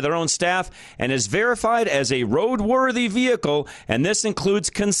checked out by their own staff and is verified as a roadworthy vehicle, and this includes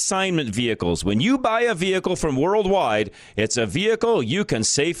consignment vehicles. When you buy a vehicle from Worldwide, it's a vehicle you can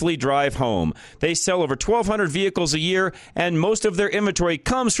safely drive home. They sell over 1,200 vehicles a year, and most of their inventory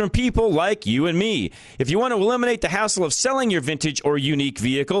comes from people like you and me. If you want to eliminate the hassle of selling your vintage or unique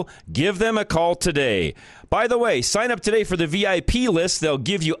vehicle, give them a call today. By the way, sign up today for the VIP list. They'll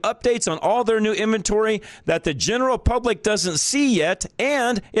give you updates on all their new inventory that the general public doesn't see yet,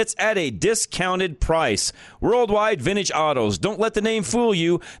 and it's at a discounted price. Worldwide Vintage Autos. Don't let the name fool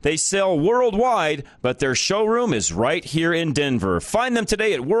you. They sell worldwide, but their showroom is right here in Denver. Find them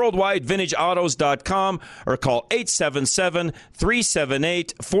today at worldwidevintageautos.com or call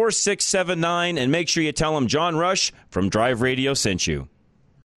 877-378-4679 and make sure you tell them John Rush from Drive Radio sent you.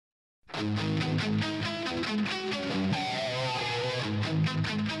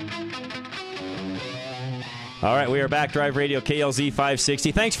 All right, we are back. Drive Radio, KLZ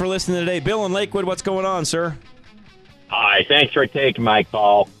 560. Thanks for listening today. Bill in Lakewood, what's going on, sir? Hi, thanks for taking my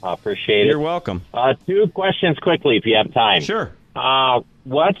call. I appreciate it. You're welcome. 2 questions quickly, if you have time. Sure.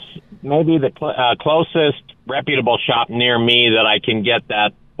 What's maybe the closest reputable shop near me that I can get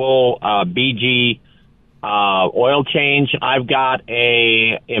that full BG oil change? I've got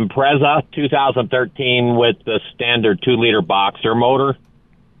a Impreza 2013 with the standard 2-liter boxer motor.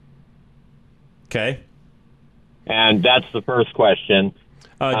 Okay. And that's the first question.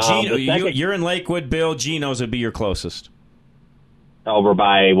 Gino, you're in Lakewood, Bill. Gino's would be your closest. Over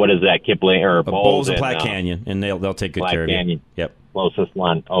by, what is that, Kipling or Bowles and Platte Canyon, and they'll take good care of you. Yep. Closest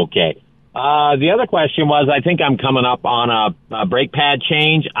one. Okay. The other question was, I think I'm coming up on a brake pad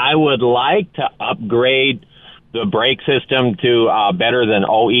change. I would like to upgrade the brake system to better than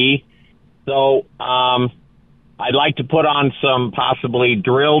OE. So I'd like to put on some possibly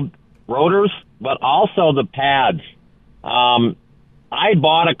drilled rotors, but also the pads. I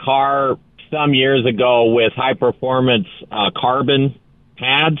bought a car some years ago with high-performance carbon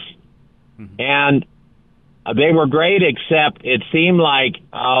pads, and they were great, except it seemed like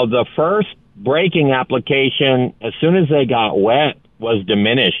the first braking application, as soon as they got wet, was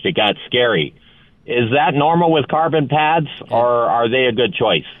diminished. It got scary. Is that normal with carbon pads, or are they a good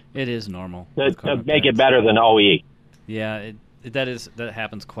choice? It is normal. To make it better than OE. Yeah, that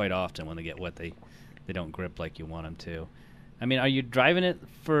happens quite often when they get wet. They don't grip like you want them to. I mean, are you driving it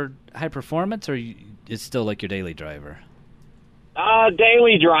for high performance, or it's still like your daily driver?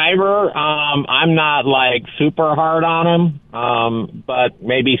 Daily driver. I'm not like super hard on them, but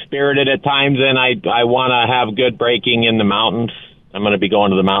maybe spirited at times. And I want to have good braking in the mountains. I'm going to be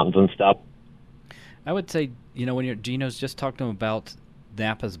going to the mountains and stuff. I would say, when Gino's just talked to him about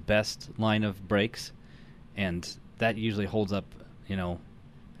Napa's best line of brakes, and that usually holds up.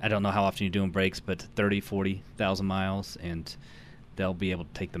 I don't know how often you're doing brakes, but 30, 40,000 miles, and they'll be able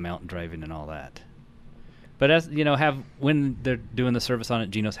to take the mountain driving and all that. But as when they're doing the service on it,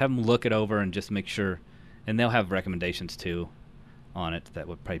 Geno's, have them look it over and just make sure, and they'll have recommendations too on it that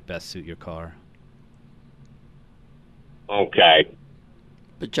would probably best suit your car. Okay.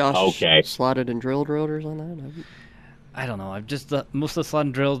 But Josh, slotted and drilled rotors on that? I don't know. I've just most of the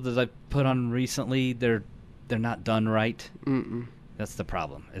slotted drills that I've put on recently, they're not done right. Mm-mm. That's the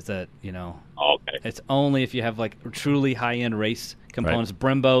problem. Is that Okay. It's only if you have like truly high-end race components,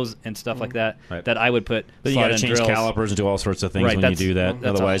 Brimbos and stuff like that, that I would put. But you got to change calipers and do all sorts of things when you do that.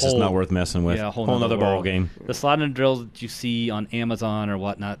 Otherwise, it's not worth messing with. Yeah, a whole nother ball game. The slotted drills that you see on Amazon or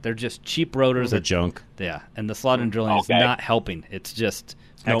whatnot, they're just cheap rotors. They're junk. Yeah, and the slotted drilling is not helping. It's just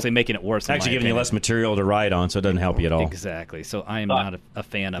actually making it worse. Actually giving you less material to ride on, so it doesn't help you at all. Exactly. So I am not a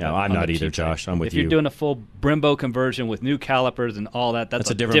fan of it. No, I'm not either, Josh. I'm with if you. If you're doing a full Brembo conversion with new calipers and all that,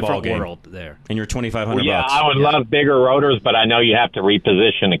 that's a different world there. And you're $2,500. Well, yeah, I would love bigger rotors, but I know you have to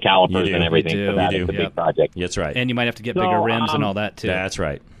reposition the calipers and everything for that. It's a big project. That's right. And you might have to get bigger rims and all that too. That's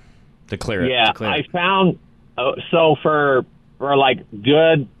right. To clear it. Yeah, I found so for like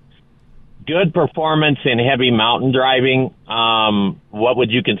good performance in heavy mountain driving, what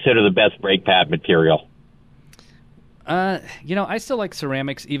would you consider the best brake pad material? I still like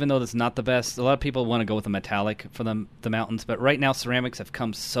ceramics, even though that's not the best. A lot of people want to go with a metallic for the mountains, but right now ceramics have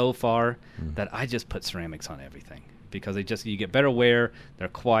come so far that I just put ceramics on everything because you get better wear. They're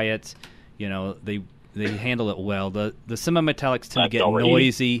quiet. They handle it well. The semi-metallics tend to get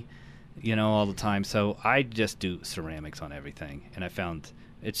noisy, all the time. So I just do ceramics on everything, and I found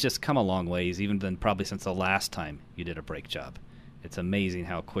it's just come a long ways, even than probably since the last time you did a brake job. It's amazing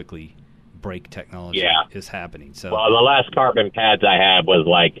how quickly brake technology is happening. So, well, the last carbon pads I had was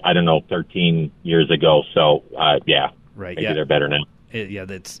 13 years ago. So, maybe they're better now.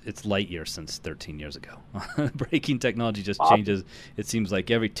 It's light years since 13 years ago. Braking technology just changes. It seems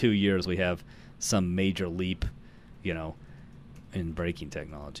like every 2 years we have some major leap, in braking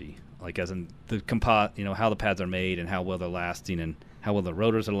technology. Like as in the how the pads are made and how well they're lasting and how well the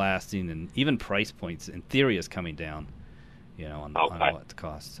rotors are lasting, and even price points in theory is coming down, on what it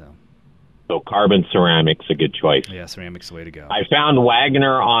costs. So carbon ceramics a good choice. Yeah, ceramics the way to go. I found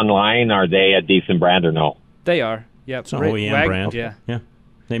Wagner online. Are they a decent brand or no? They are. Yeah, it's an OEM brand. Yeah,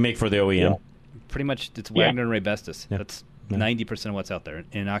 they make for the OEM. Yeah. Pretty much, it's Wagner and Ray Bestis. Yeah. That's 90% of what's out there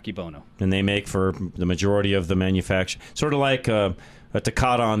in Akibono. And they make for the majority of the manufacture. Sort of like a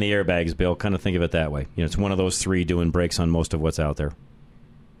Takata on the airbags, Bill. Kind of think of it that way. It's one of those three doing brakes on most of what's out there.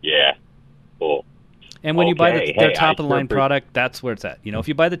 Yeah. Cool. And when you buy their top-of-the-line product, that's where it's at. If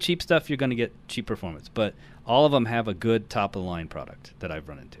you buy the cheap stuff, you're going to get cheap performance. But all of them have a good top-of-the-line product that I've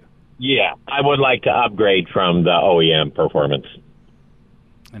run into. Yeah, I would like to upgrade from the OEM performance.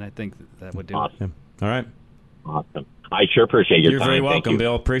 And I think that would do it. All right. Awesome. I sure appreciate your time. You're very welcome,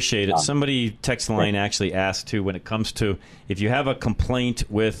 Bill. Appreciate it. Somebody text line actually asked, too, when it comes to if you have a complaint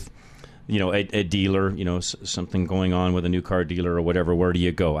with a dealer, something going on with a new car dealer or whatever, where do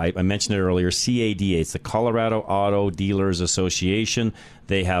you go? I mentioned it earlier, CADA. It's the Colorado Auto Dealers Association.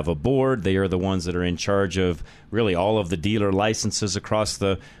 They have a board. They are the ones that are in charge of really all of the dealer licenses across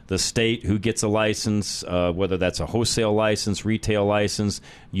the state, who gets a license, whether that's a wholesale license, retail license.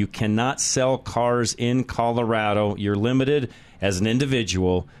 You cannot sell cars in Colorado. You're limited as an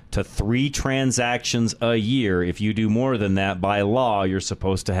individual to 3 transactions a year. If you do more than that, by law, you're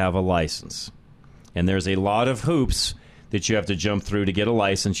supposed to have a license. And there's a lot of hoops that you have to jump through to get a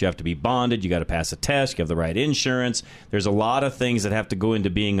license. You have to be bonded. You got to pass a test. You have the right insurance. There's a lot of things that have to go into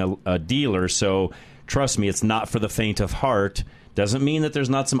being a dealer. So trust me, it's not for the faint of heart. Doesn't mean that there's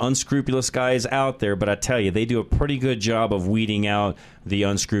not some unscrupulous guys out there, but I tell you, they do a pretty good job of weeding out the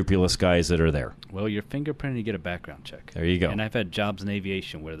unscrupulous guys that are there. Well, your fingerprint, you get a background check. There you go. And I've had jobs in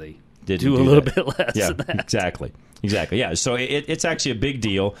aviation where they do a little bit less than that. Exactly. Yeah, so it's actually a big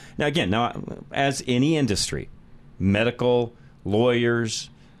deal. Now, again, as any industry, medical, lawyers,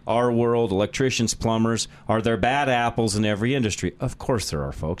 our world, electricians, plumbers, are there bad apples in every industry? Of course there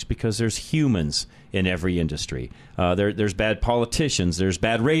are, folks, because there's humans in every industry. There's bad politicians, there's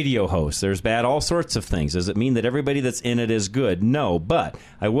bad radio hosts, there's bad all sorts of things. Does it mean that everybody that's in it is good? No, but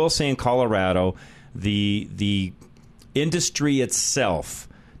I will say in Colorado, the industry itself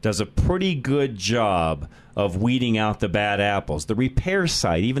does a pretty good job of weeding out the bad apples. The repair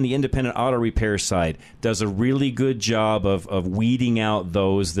side, even the independent auto repair side, does a really good job of weeding out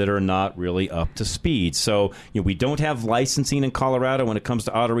those that are not really up to speed. So we don't have licensing in Colorado when it comes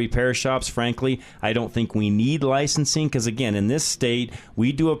to auto repair shops. Frankly, I don't think we need licensing because, again, in this state,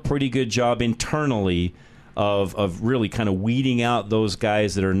 we do a pretty good job internally of really kind of weeding out those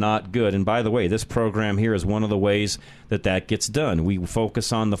guys that are not good. And by the way, this program here is one of the ways that gets done. We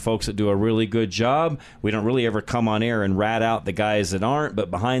focus on the folks that do a really good job. We don't really ever come on air and rat out the guys that aren't, but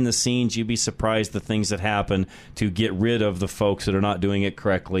behind the scenes, you'd be surprised the things that happen to get rid of the folks that are not doing it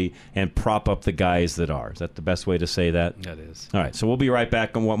correctly and prop up the guys that are. Is that the best way to say that? That is. All right, so we'll be right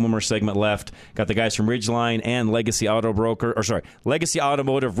back on one more segment left. Got the guys from Ridgeline and Legacy Automotive,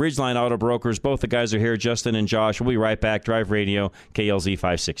 Ridgeline Auto Brokers. Both the guys are here, Justin and Josh. We'll be right back. Drive Radio, KLZ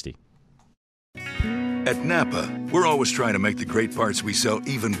 560. At Napa, we're always trying to make the great parts we sell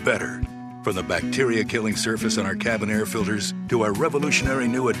even better. From the bacteria-killing surface on our cabin air filters to our revolutionary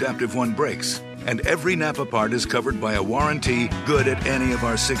new Adaptive One brakes. And every Napa part is covered by a warranty good at any of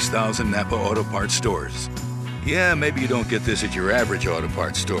our 6,000 Napa Auto Parts stores. Yeah, maybe you don't get this at your average auto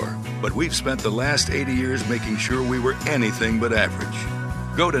parts store, but we've spent the last 80 years making sure we were anything but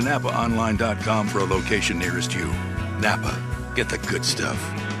average. Go to NapaOnline.com for a location nearest you. Napa, get the good stuff.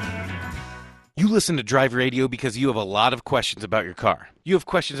 You listen to Drive Radio because you have a lot of questions about your car. You have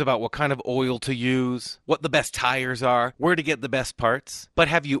questions about what kind of oil to use, what the best tires are, where to get the best parts. But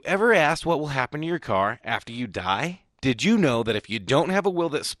have you ever asked what will happen to your car after you die? Did you know that if you don't have a will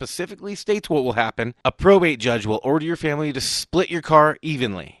that specifically states what will happen, a probate judge will order your family to split your car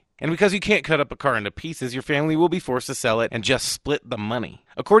evenly? And because you can't cut up a car into pieces, your family will be forced to sell it and just split the money.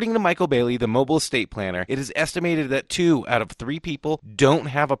 According to Michael Bailey, the mobile estate planner, it is estimated that 2 out of 3 people don't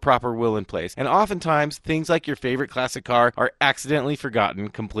have a proper will in place. And oftentimes, things like your favorite classic car are accidentally forgotten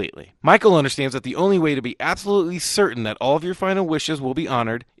completely. Michael understands that the only way to be absolutely certain that all of your final wishes will be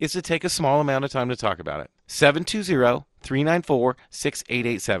honored is to take a small amount of time to talk about it.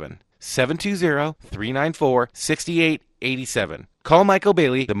 720-394-6887. 720-394-6887. Call Michael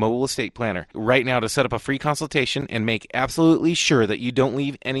Bailey, the mobile estate planner, right now to set up a free consultation and make absolutely sure that you don't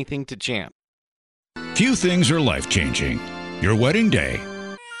leave anything to chance. Few things are life-changing. Your wedding day,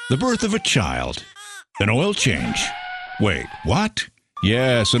 the birth of a child, an oil change. Wait, what?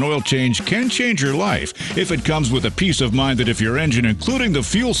 Yes, an oil change can change your life if it comes with a peace of mind that if your engine, including the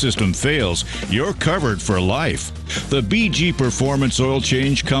fuel system, fails, you're covered for life. The BG Performance Oil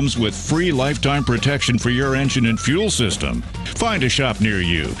Change comes with free lifetime protection for your engine and fuel system. Find a shop near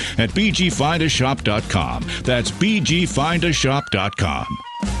you at bgfindashop.com. That's bgfindashop.com.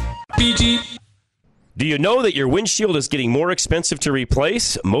 BG. Do you know that your windshield is getting more expensive to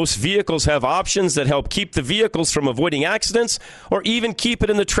replace? Most vehicles have options that help keep the vehicles from avoiding accidents or even keep it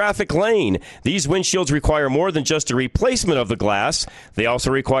in the traffic lane. These windshields require more than just a replacement of the glass. They also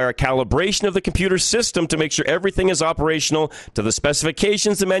require a calibration of the computer system to make sure everything is operational to the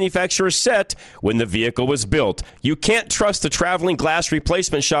specifications the manufacturer set when the vehicle was built. You can't trust the traveling glass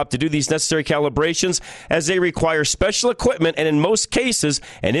replacement shop to do these necessary calibrations as they require special equipment and in most cases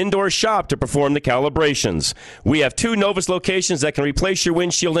an indoor shop to perform the calibration. We have 2 Novus locations that can replace your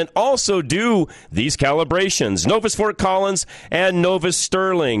windshield and also do these calibrations. Novus Fort Collins and Novus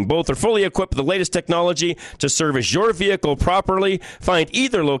Sterling. Both are fully equipped with the latest technology to service your vehicle properly. Find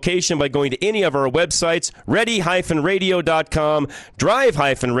either location by going to any of our websites, ready-radio.com,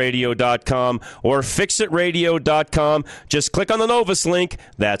 drive-radio.com, or fixitradio.com. Just click on the Novus link.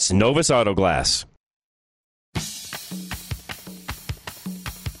 That's Novus Auto Glass.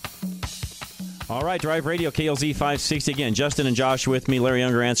 All right, Drive Radio, KLZ 560. Again, Justin and Josh with me. Larry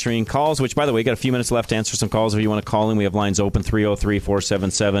Younger answering calls, which, by the way, got a few minutes left to answer some calls if you want to call in. We have lines open,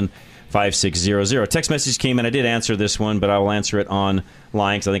 303-477-5600. A text message came in. I did answer this one, but I will answer it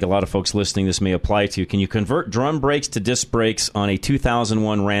online because I think a lot of folks listening this may apply to. Can you convert drum brakes to disc brakes on a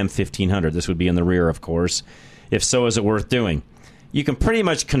 2001 Ram 1500? This would be in the rear, of course. If so, is it worth doing? You can pretty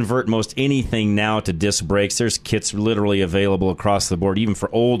much convert most anything now to disc brakes. There's kits literally available across the board, even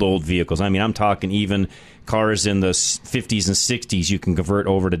for old vehicles. I mean, I'm talking even cars in the 50s and 60s you can convert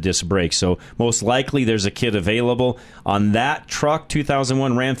over to disc brakes. So most likely there's a kit available. On that truck,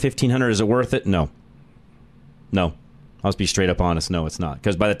 2001 Ram 1500, is it worth it? No. I'll be straight up honest. No, it's not.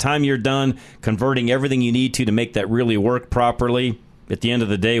 Because by the time you're done converting everything you need to make that really work properly, at the end of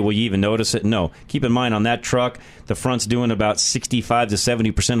the day, will you even notice it? No. Keep in mind, on that truck, the front's doing about 65 to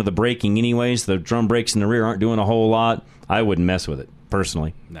 70% of the braking anyways. The drum brakes in the rear aren't doing a whole lot. I wouldn't mess with it,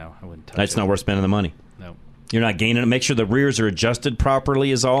 personally. No, I wouldn't touch That's it. not worth spending the money. No. You're not gaining it. Make sure the rears are adjusted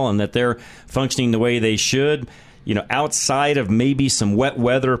properly is all, and that they're functioning the way they should. Outside of maybe some wet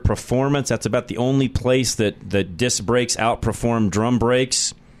weather performance, that's about the only place that disc brakes outperform drum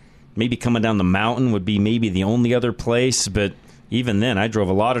brakes. Maybe coming down the mountain would be maybe the only other place, but even then, I drove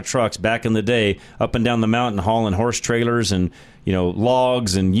a lot of trucks back in the day up and down the mountain hauling horse trailers and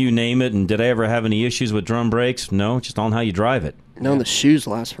logs and you name it. And did I ever have any issues with drum brakes? No, just on how you drive it. No, the shoes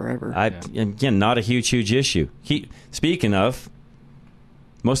last forever. Again, not a huge issue. Speaking of,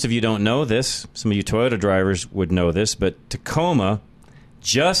 most of you don't know this. Some of you Toyota drivers would know this, but Tacoma,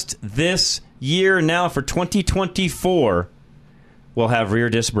 just this year now for 2024, will have rear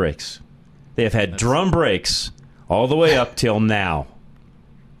disc brakes. They have had drum brakes all the way up till now.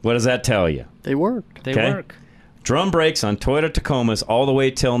 What does that tell you? They work. They work. Drum brakes on Toyota Tacomas all the way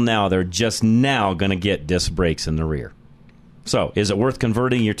till now. They're just now going to get disc brakes in the rear. So, is it worth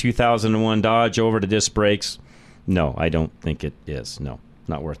converting your 2001 Dodge over to disc brakes? No, I don't think it is. No,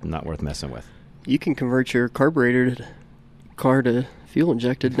 not worth messing with. You can convert your carbureted car to fuel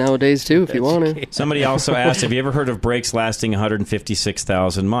injected nowadays too if you want to. Somebody also asked, have you ever heard of brakes lasting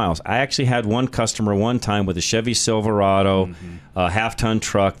 156,000 miles? I actually had one customer one time with a Chevy Silverado, a half-ton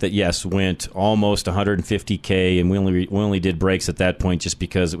truck that, yes, went almost 150K, and we only did brakes at that point just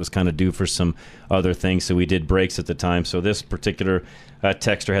because it was kind of due for some other things, so we did brakes at the time. So this particular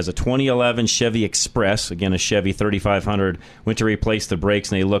texter has a 2011 Chevy Express, again a Chevy 3500, went to replace the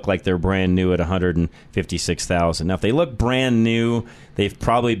brakes, and they look like they're brand new at 156,000. Now, if they look brand new, they've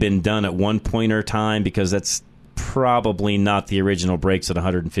probably been done at one point or time, because that's probably not the original brakes at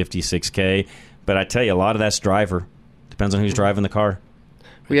 156K. But I tell you, a lot of that's driver. Depends on who's driving the car.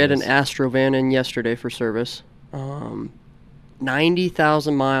 We had an Astro van in yesterday for service.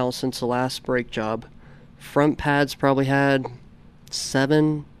 90,000 miles since the last brake job. Front pads probably had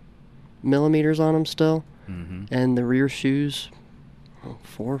 7 millimeters on them still. And the rear shoes,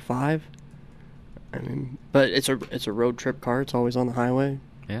 4 or 5. I mean, but it's a road trip car. It's always on the highway.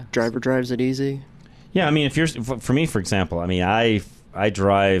 Yeah. Driver drives it easy. Yeah, I mean, for me, for example, I mean, I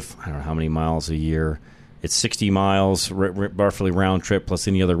drive, I don't know how many miles a year. It's 60 miles, roughly round trip, plus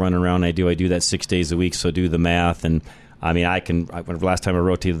any other run around I do. I do that 6 days a week, so do the math. And, I mean, last time I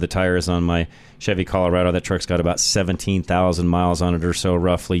rotated the tires on my Chevy Colorado, that truck's got about 17,000 miles on it or so,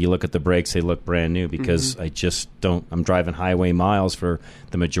 roughly. You look at the brakes, they look brand new, because I just don't, I'm driving highway miles for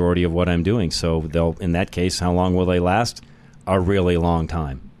the majority of what I'm doing. So in that case, how long will they last? A really long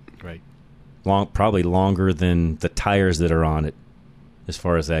time. Right. Probably longer than the tires that are on it, as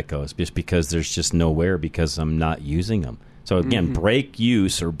far as that goes, just because there's just no wear, because I'm not using them. So again, brake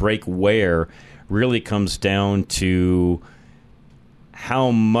use or brake wear really comes down to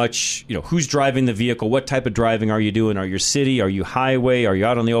how much, who's driving the vehicle, what type of driving are you doing? Are you city? Are you highway? Are you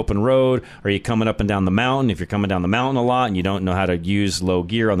out on the open road? Are you coming up and down the mountain? If you're coming down the mountain a lot and you don't know how to use low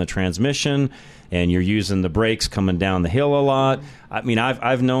gear on the transmission, and you're using the brakes coming down the hill a lot. I mean,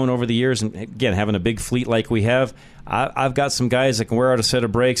 I've known over the years, and again, having a big fleet like we have, I've got some guys that can wear out a set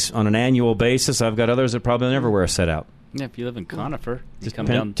of brakes on an annual basis. I've got others that probably never wear a set out. Yeah, if you live in Conifer, you come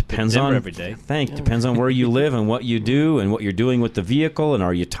depends down on every day. Depends on where you live and what you do and what you're doing with the vehicle, and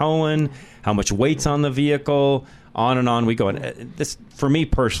are you towing, how much weight's on the vehicle, on and on we go. And this, for me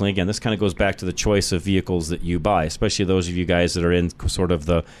personally, again, this kind of goes back to the choice of vehicles that you buy, especially those of you guys that are in sort of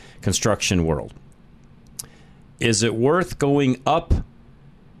the construction world. Is it worth going up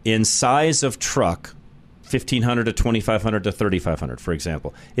in size of truck, 1,500 to 2,500 to 3,500, for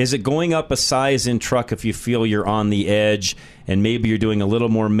example? Is it going up a size in truck if you feel you're on the edge and maybe you're doing a little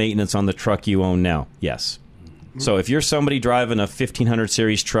more maintenance on the truck you own now? Yes. So if you're somebody driving a 1,500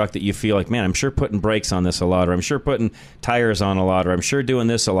 series truck that you feel like, man, I'm sure putting brakes on this a lot, or I'm sure putting tires on a lot, or I'm sure doing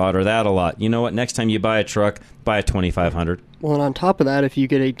this a lot or that a lot, you know what? Next time you buy a truck, buy a 2,500. Well, and on top of that, if you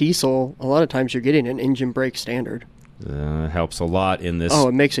get a diesel, a lot of times you're getting an engine brake standard. Helps a lot in this. Oh,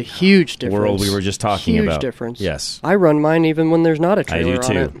 it makes a huge difference. World we were just talking about. Huge difference. Yes. I run mine even when there's not a trailer I do too.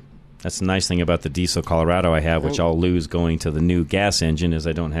 on it. That's the nice thing about the diesel Colorado I have, which I'll lose going to the new gas engine, is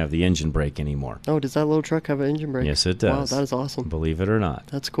I don't have the engine brake anymore. Oh, does that little truck have an engine brake? Yes, it does. Wow, that is awesome. Believe it or not.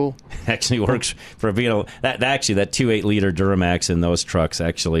 That's cool. It actually works for being that 2.8 liter Duramax in those trucks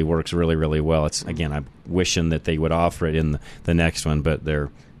actually works really, really well. It's, again, I'm wishing that they would offer it in the next one, but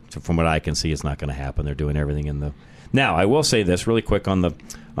from what I can see, it's not going to happen. They're doing everything in the. Now, I will say this really quick on the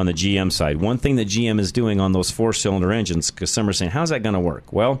GM side. One thing that GM is doing on those 4-cylinder engines, because some are saying, how's that going to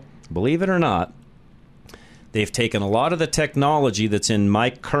work? Well, believe it or not, they've taken a lot of the technology that's in my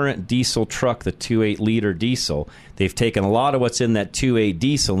current diesel truck, the 2.8-liter diesel. They've taken a lot of what's in that 2.8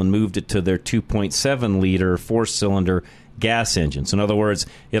 diesel and moved it to their 2.7-liter 4-cylinder gas engine. So in other words,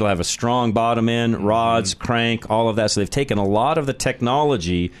 it'll have a strong bottom end, rods, crank, all of that. So they've taken a lot of the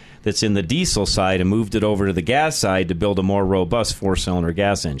technology that's in the diesel side and moved it over to the gas side to build a more robust 4-cylinder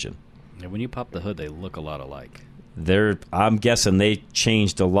gas engine. Yeah, when you pop the hood, they look a lot alike. I'm guessing they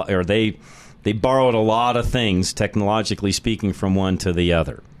changed a lot, or they borrowed a lot of things, technologically speaking, from one to the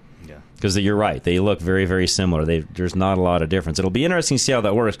other. Yeah. Because you're right, they look very, very similar. There's not a lot of difference. It'll be interesting to see how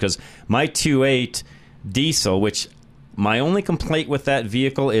that works, because my 2.8 diesel, which my only complaint with that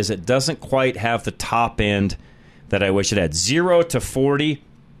vehicle is it doesn't quite have the top end that I wish it had. 0 to 40,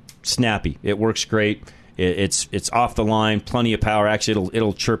 snappy. It works great. It's off the line, plenty of power. Actually,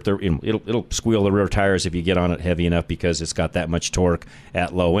 it'll chirp it'll squeal the rear tires if you get on it heavy enough, because it's got that much torque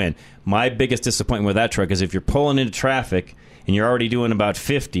at low end. My biggest disappointment with that truck is if you're pulling into traffic and you're already doing about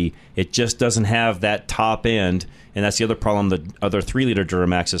 50, it just doesn't have that top end. And that's the other problem the other 3-liter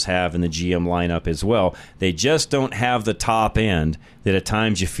Duramaxes have in the GM lineup as well. They just don't have the top end that at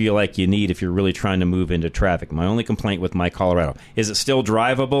times you feel like you need if you're really trying to move into traffic. My only complaint with my Colorado. Is it still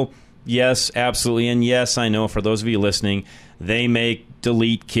drivable? Yes, absolutely. And yes, I know for those of you listening, they make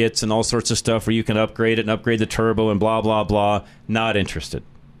delete kits and all sorts of stuff where you can upgrade it and upgrade the turbo and blah, blah, blah. Not interested.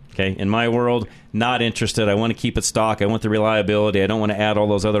 Okay, in my world, not interested. I want to keep it stock. I want the reliability. I don't want to add all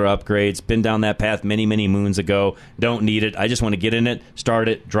those other upgrades. Been down that path many, many moons ago. Don't need it. I just want to get in it, start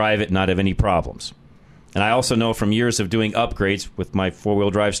it, drive it, not have any problems. And I also know from years of doing upgrades with my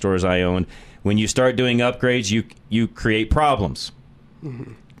 4-wheel drive stores I own, when you start doing upgrades, you create problems.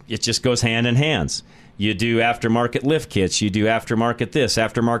 Mm-hmm. It just goes hand in hand. You do aftermarket lift kits. You do aftermarket this,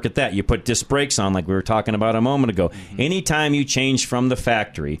 aftermarket that. You put disc brakes on like we were talking about a moment ago. Mm-hmm. Anytime you change from the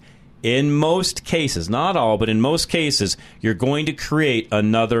factory, in most cases, not all, but in most cases, you're going to create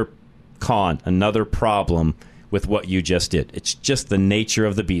another problem with what you just did. It's just the nature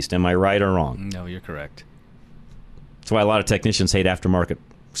of the beast. Am I right or wrong? No, you're correct. That's why a lot of technicians hate aftermarket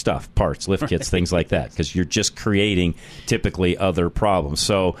stuff, parts, lift kits, things like that, because you're just creating typically other problems.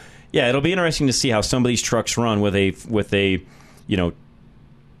 So, yeah, it'll be interesting to see how some of these trucks run with a turbocharged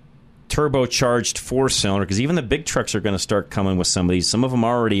 4-cylinder, because even the big trucks are going to start coming with some of these. Some of them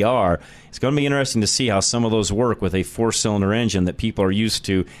already are. It's going to be interesting to see how some of those work with a 4-cylinder engine that people are used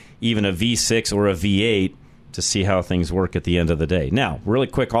to, even a V6 or a V8, to see how things work at the end of the day. Now, really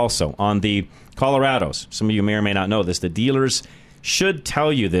quick also, on the Colorados, some of you may or may not know this, the dealers should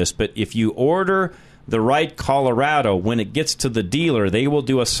tell you this, but if you order the right Colorado, when it gets to the dealer, they will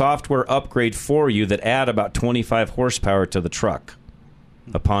do a software upgrade for you that add about 25 horsepower to the truck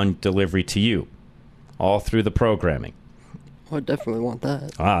upon delivery to you, all through the programming. I definitely want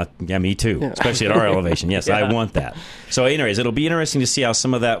that. Yeah, me too, especially at our elevation. Yes, yeah. I want that. So anyways, it'll be interesting to see how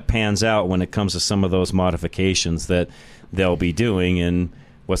some of that pans out when it comes to some of those modifications that they'll be doing, and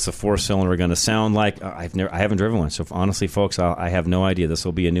what's the 4-cylinder going to sound like? I haven't driven one, so honestly, folks, I have no idea. This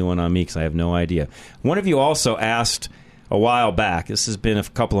will be a new one on me because I have no idea. One of you also asked a while back, this has been a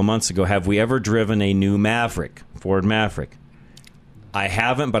couple of months ago, have we ever driven a new Maverick, Ford Maverick? I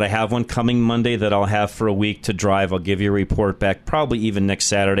haven't, but I have one coming Monday that I'll have for a week to drive. I'll give you a report back, probably even next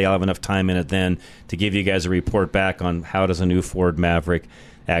Saturday. I'll have enough time in it then to give you guys a report back on how does a new Ford Maverick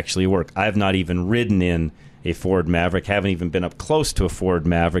actually work. I've not even ridden in a Ford Maverick, haven't even been up close to a Ford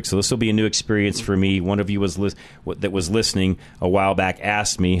Maverick, so this will be a new experience for me. One of you that was listening a while back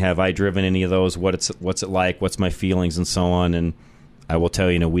asked me, have I driven any of those, what's it like, what's my feelings, and so on, and I will tell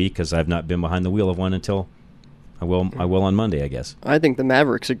you in a week, because I've not been behind the wheel of one until I will on Monday, I guess. I think the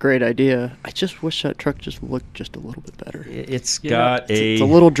Maverick's a great idea. I just wish that truck just looked just a little bit better. It's a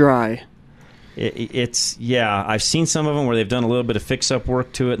little dry. I've seen some of them where they've done a little bit of fix-up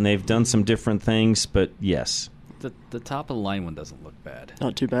work to it, and they've done some different things, but yes. The top of the line one doesn't look bad.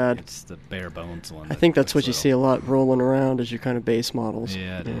 Not too bad. It's the bare bones one. I think that's what you see a lot rolling around as your kind of base models.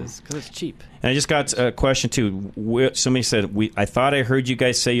 Yeah, it is, because it's cheap. And I just got a question, too. Somebody said, I thought I heard you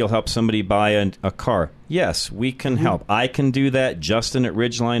guys say you'll help somebody buy a car. Yes, we can help. I can do that. Justin at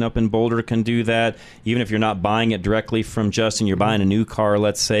Ridgeline up in Boulder can do that. Even if you're not buying it directly from Justin, you're buying a new car,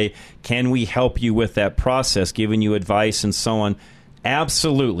 let's say. Can we help you with that process, giving you advice and so on?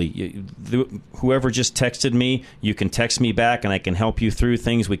 Absolutely. Whoever just texted me, you can text me back and I can help you through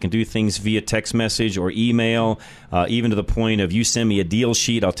things. We can do things via text message or email, even to the point of you send me a deal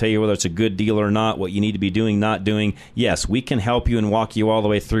sheet. I'll tell you whether it's a good deal or not, what you need to be doing, not doing. Yes, we can help you and walk you all the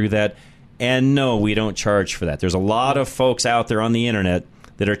way through that. And no, we don't charge for that. There's a lot of folks out there on the internet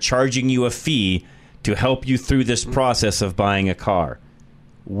that are charging you a fee to help you through this process of buying a car.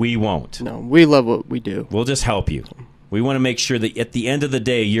 we won't. No, we love what we do. We'll just help you. We want to make sure that at the end of the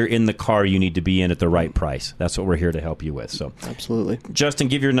day, you're in the car you need to be in at the right price. That's what we're here to help you with. So, absolutely. Justin,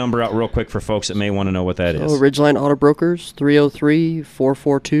 give your number out real quick for folks that may want to know what that is. Ridgeline Auto Brokers,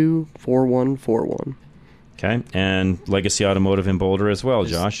 303-442-4141. Okay, and Legacy Automotive in Boulder as well,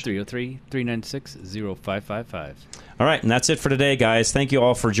 Josh. 303-396-0555. All right, and that's it for today, guys. Thank you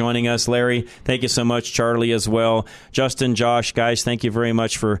all for joining us. Larry, thank you so much. Charlie as well. Justin, Josh, guys, thank you very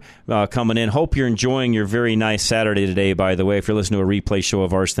much for coming in. Hope you're enjoying your very nice Saturday today, by the way. If you're listening to a replay show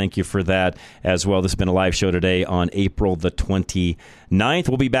of ours, thank you for that as well. This has been a live show today on April the 29th.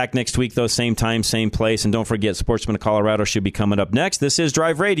 We'll be back next week, though, same time, same place. And don't forget, Sportsman of Colorado should be coming up next. This is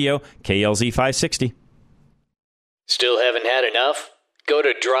Drive Radio, KLZ 560. Still haven't had enough? Go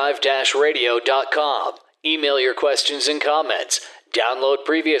to drive-radio.com. Email your questions and comments, download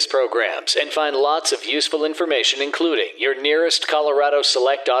previous programs, and find lots of useful information, including your nearest Colorado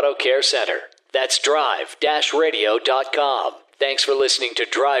Select Auto Care Center. That's drive-radio.com. Thanks for listening to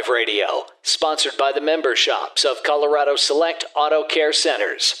Drive Radio, sponsored by the member shops of Colorado Select Auto Care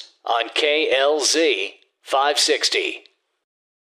Centers on KLZ 560.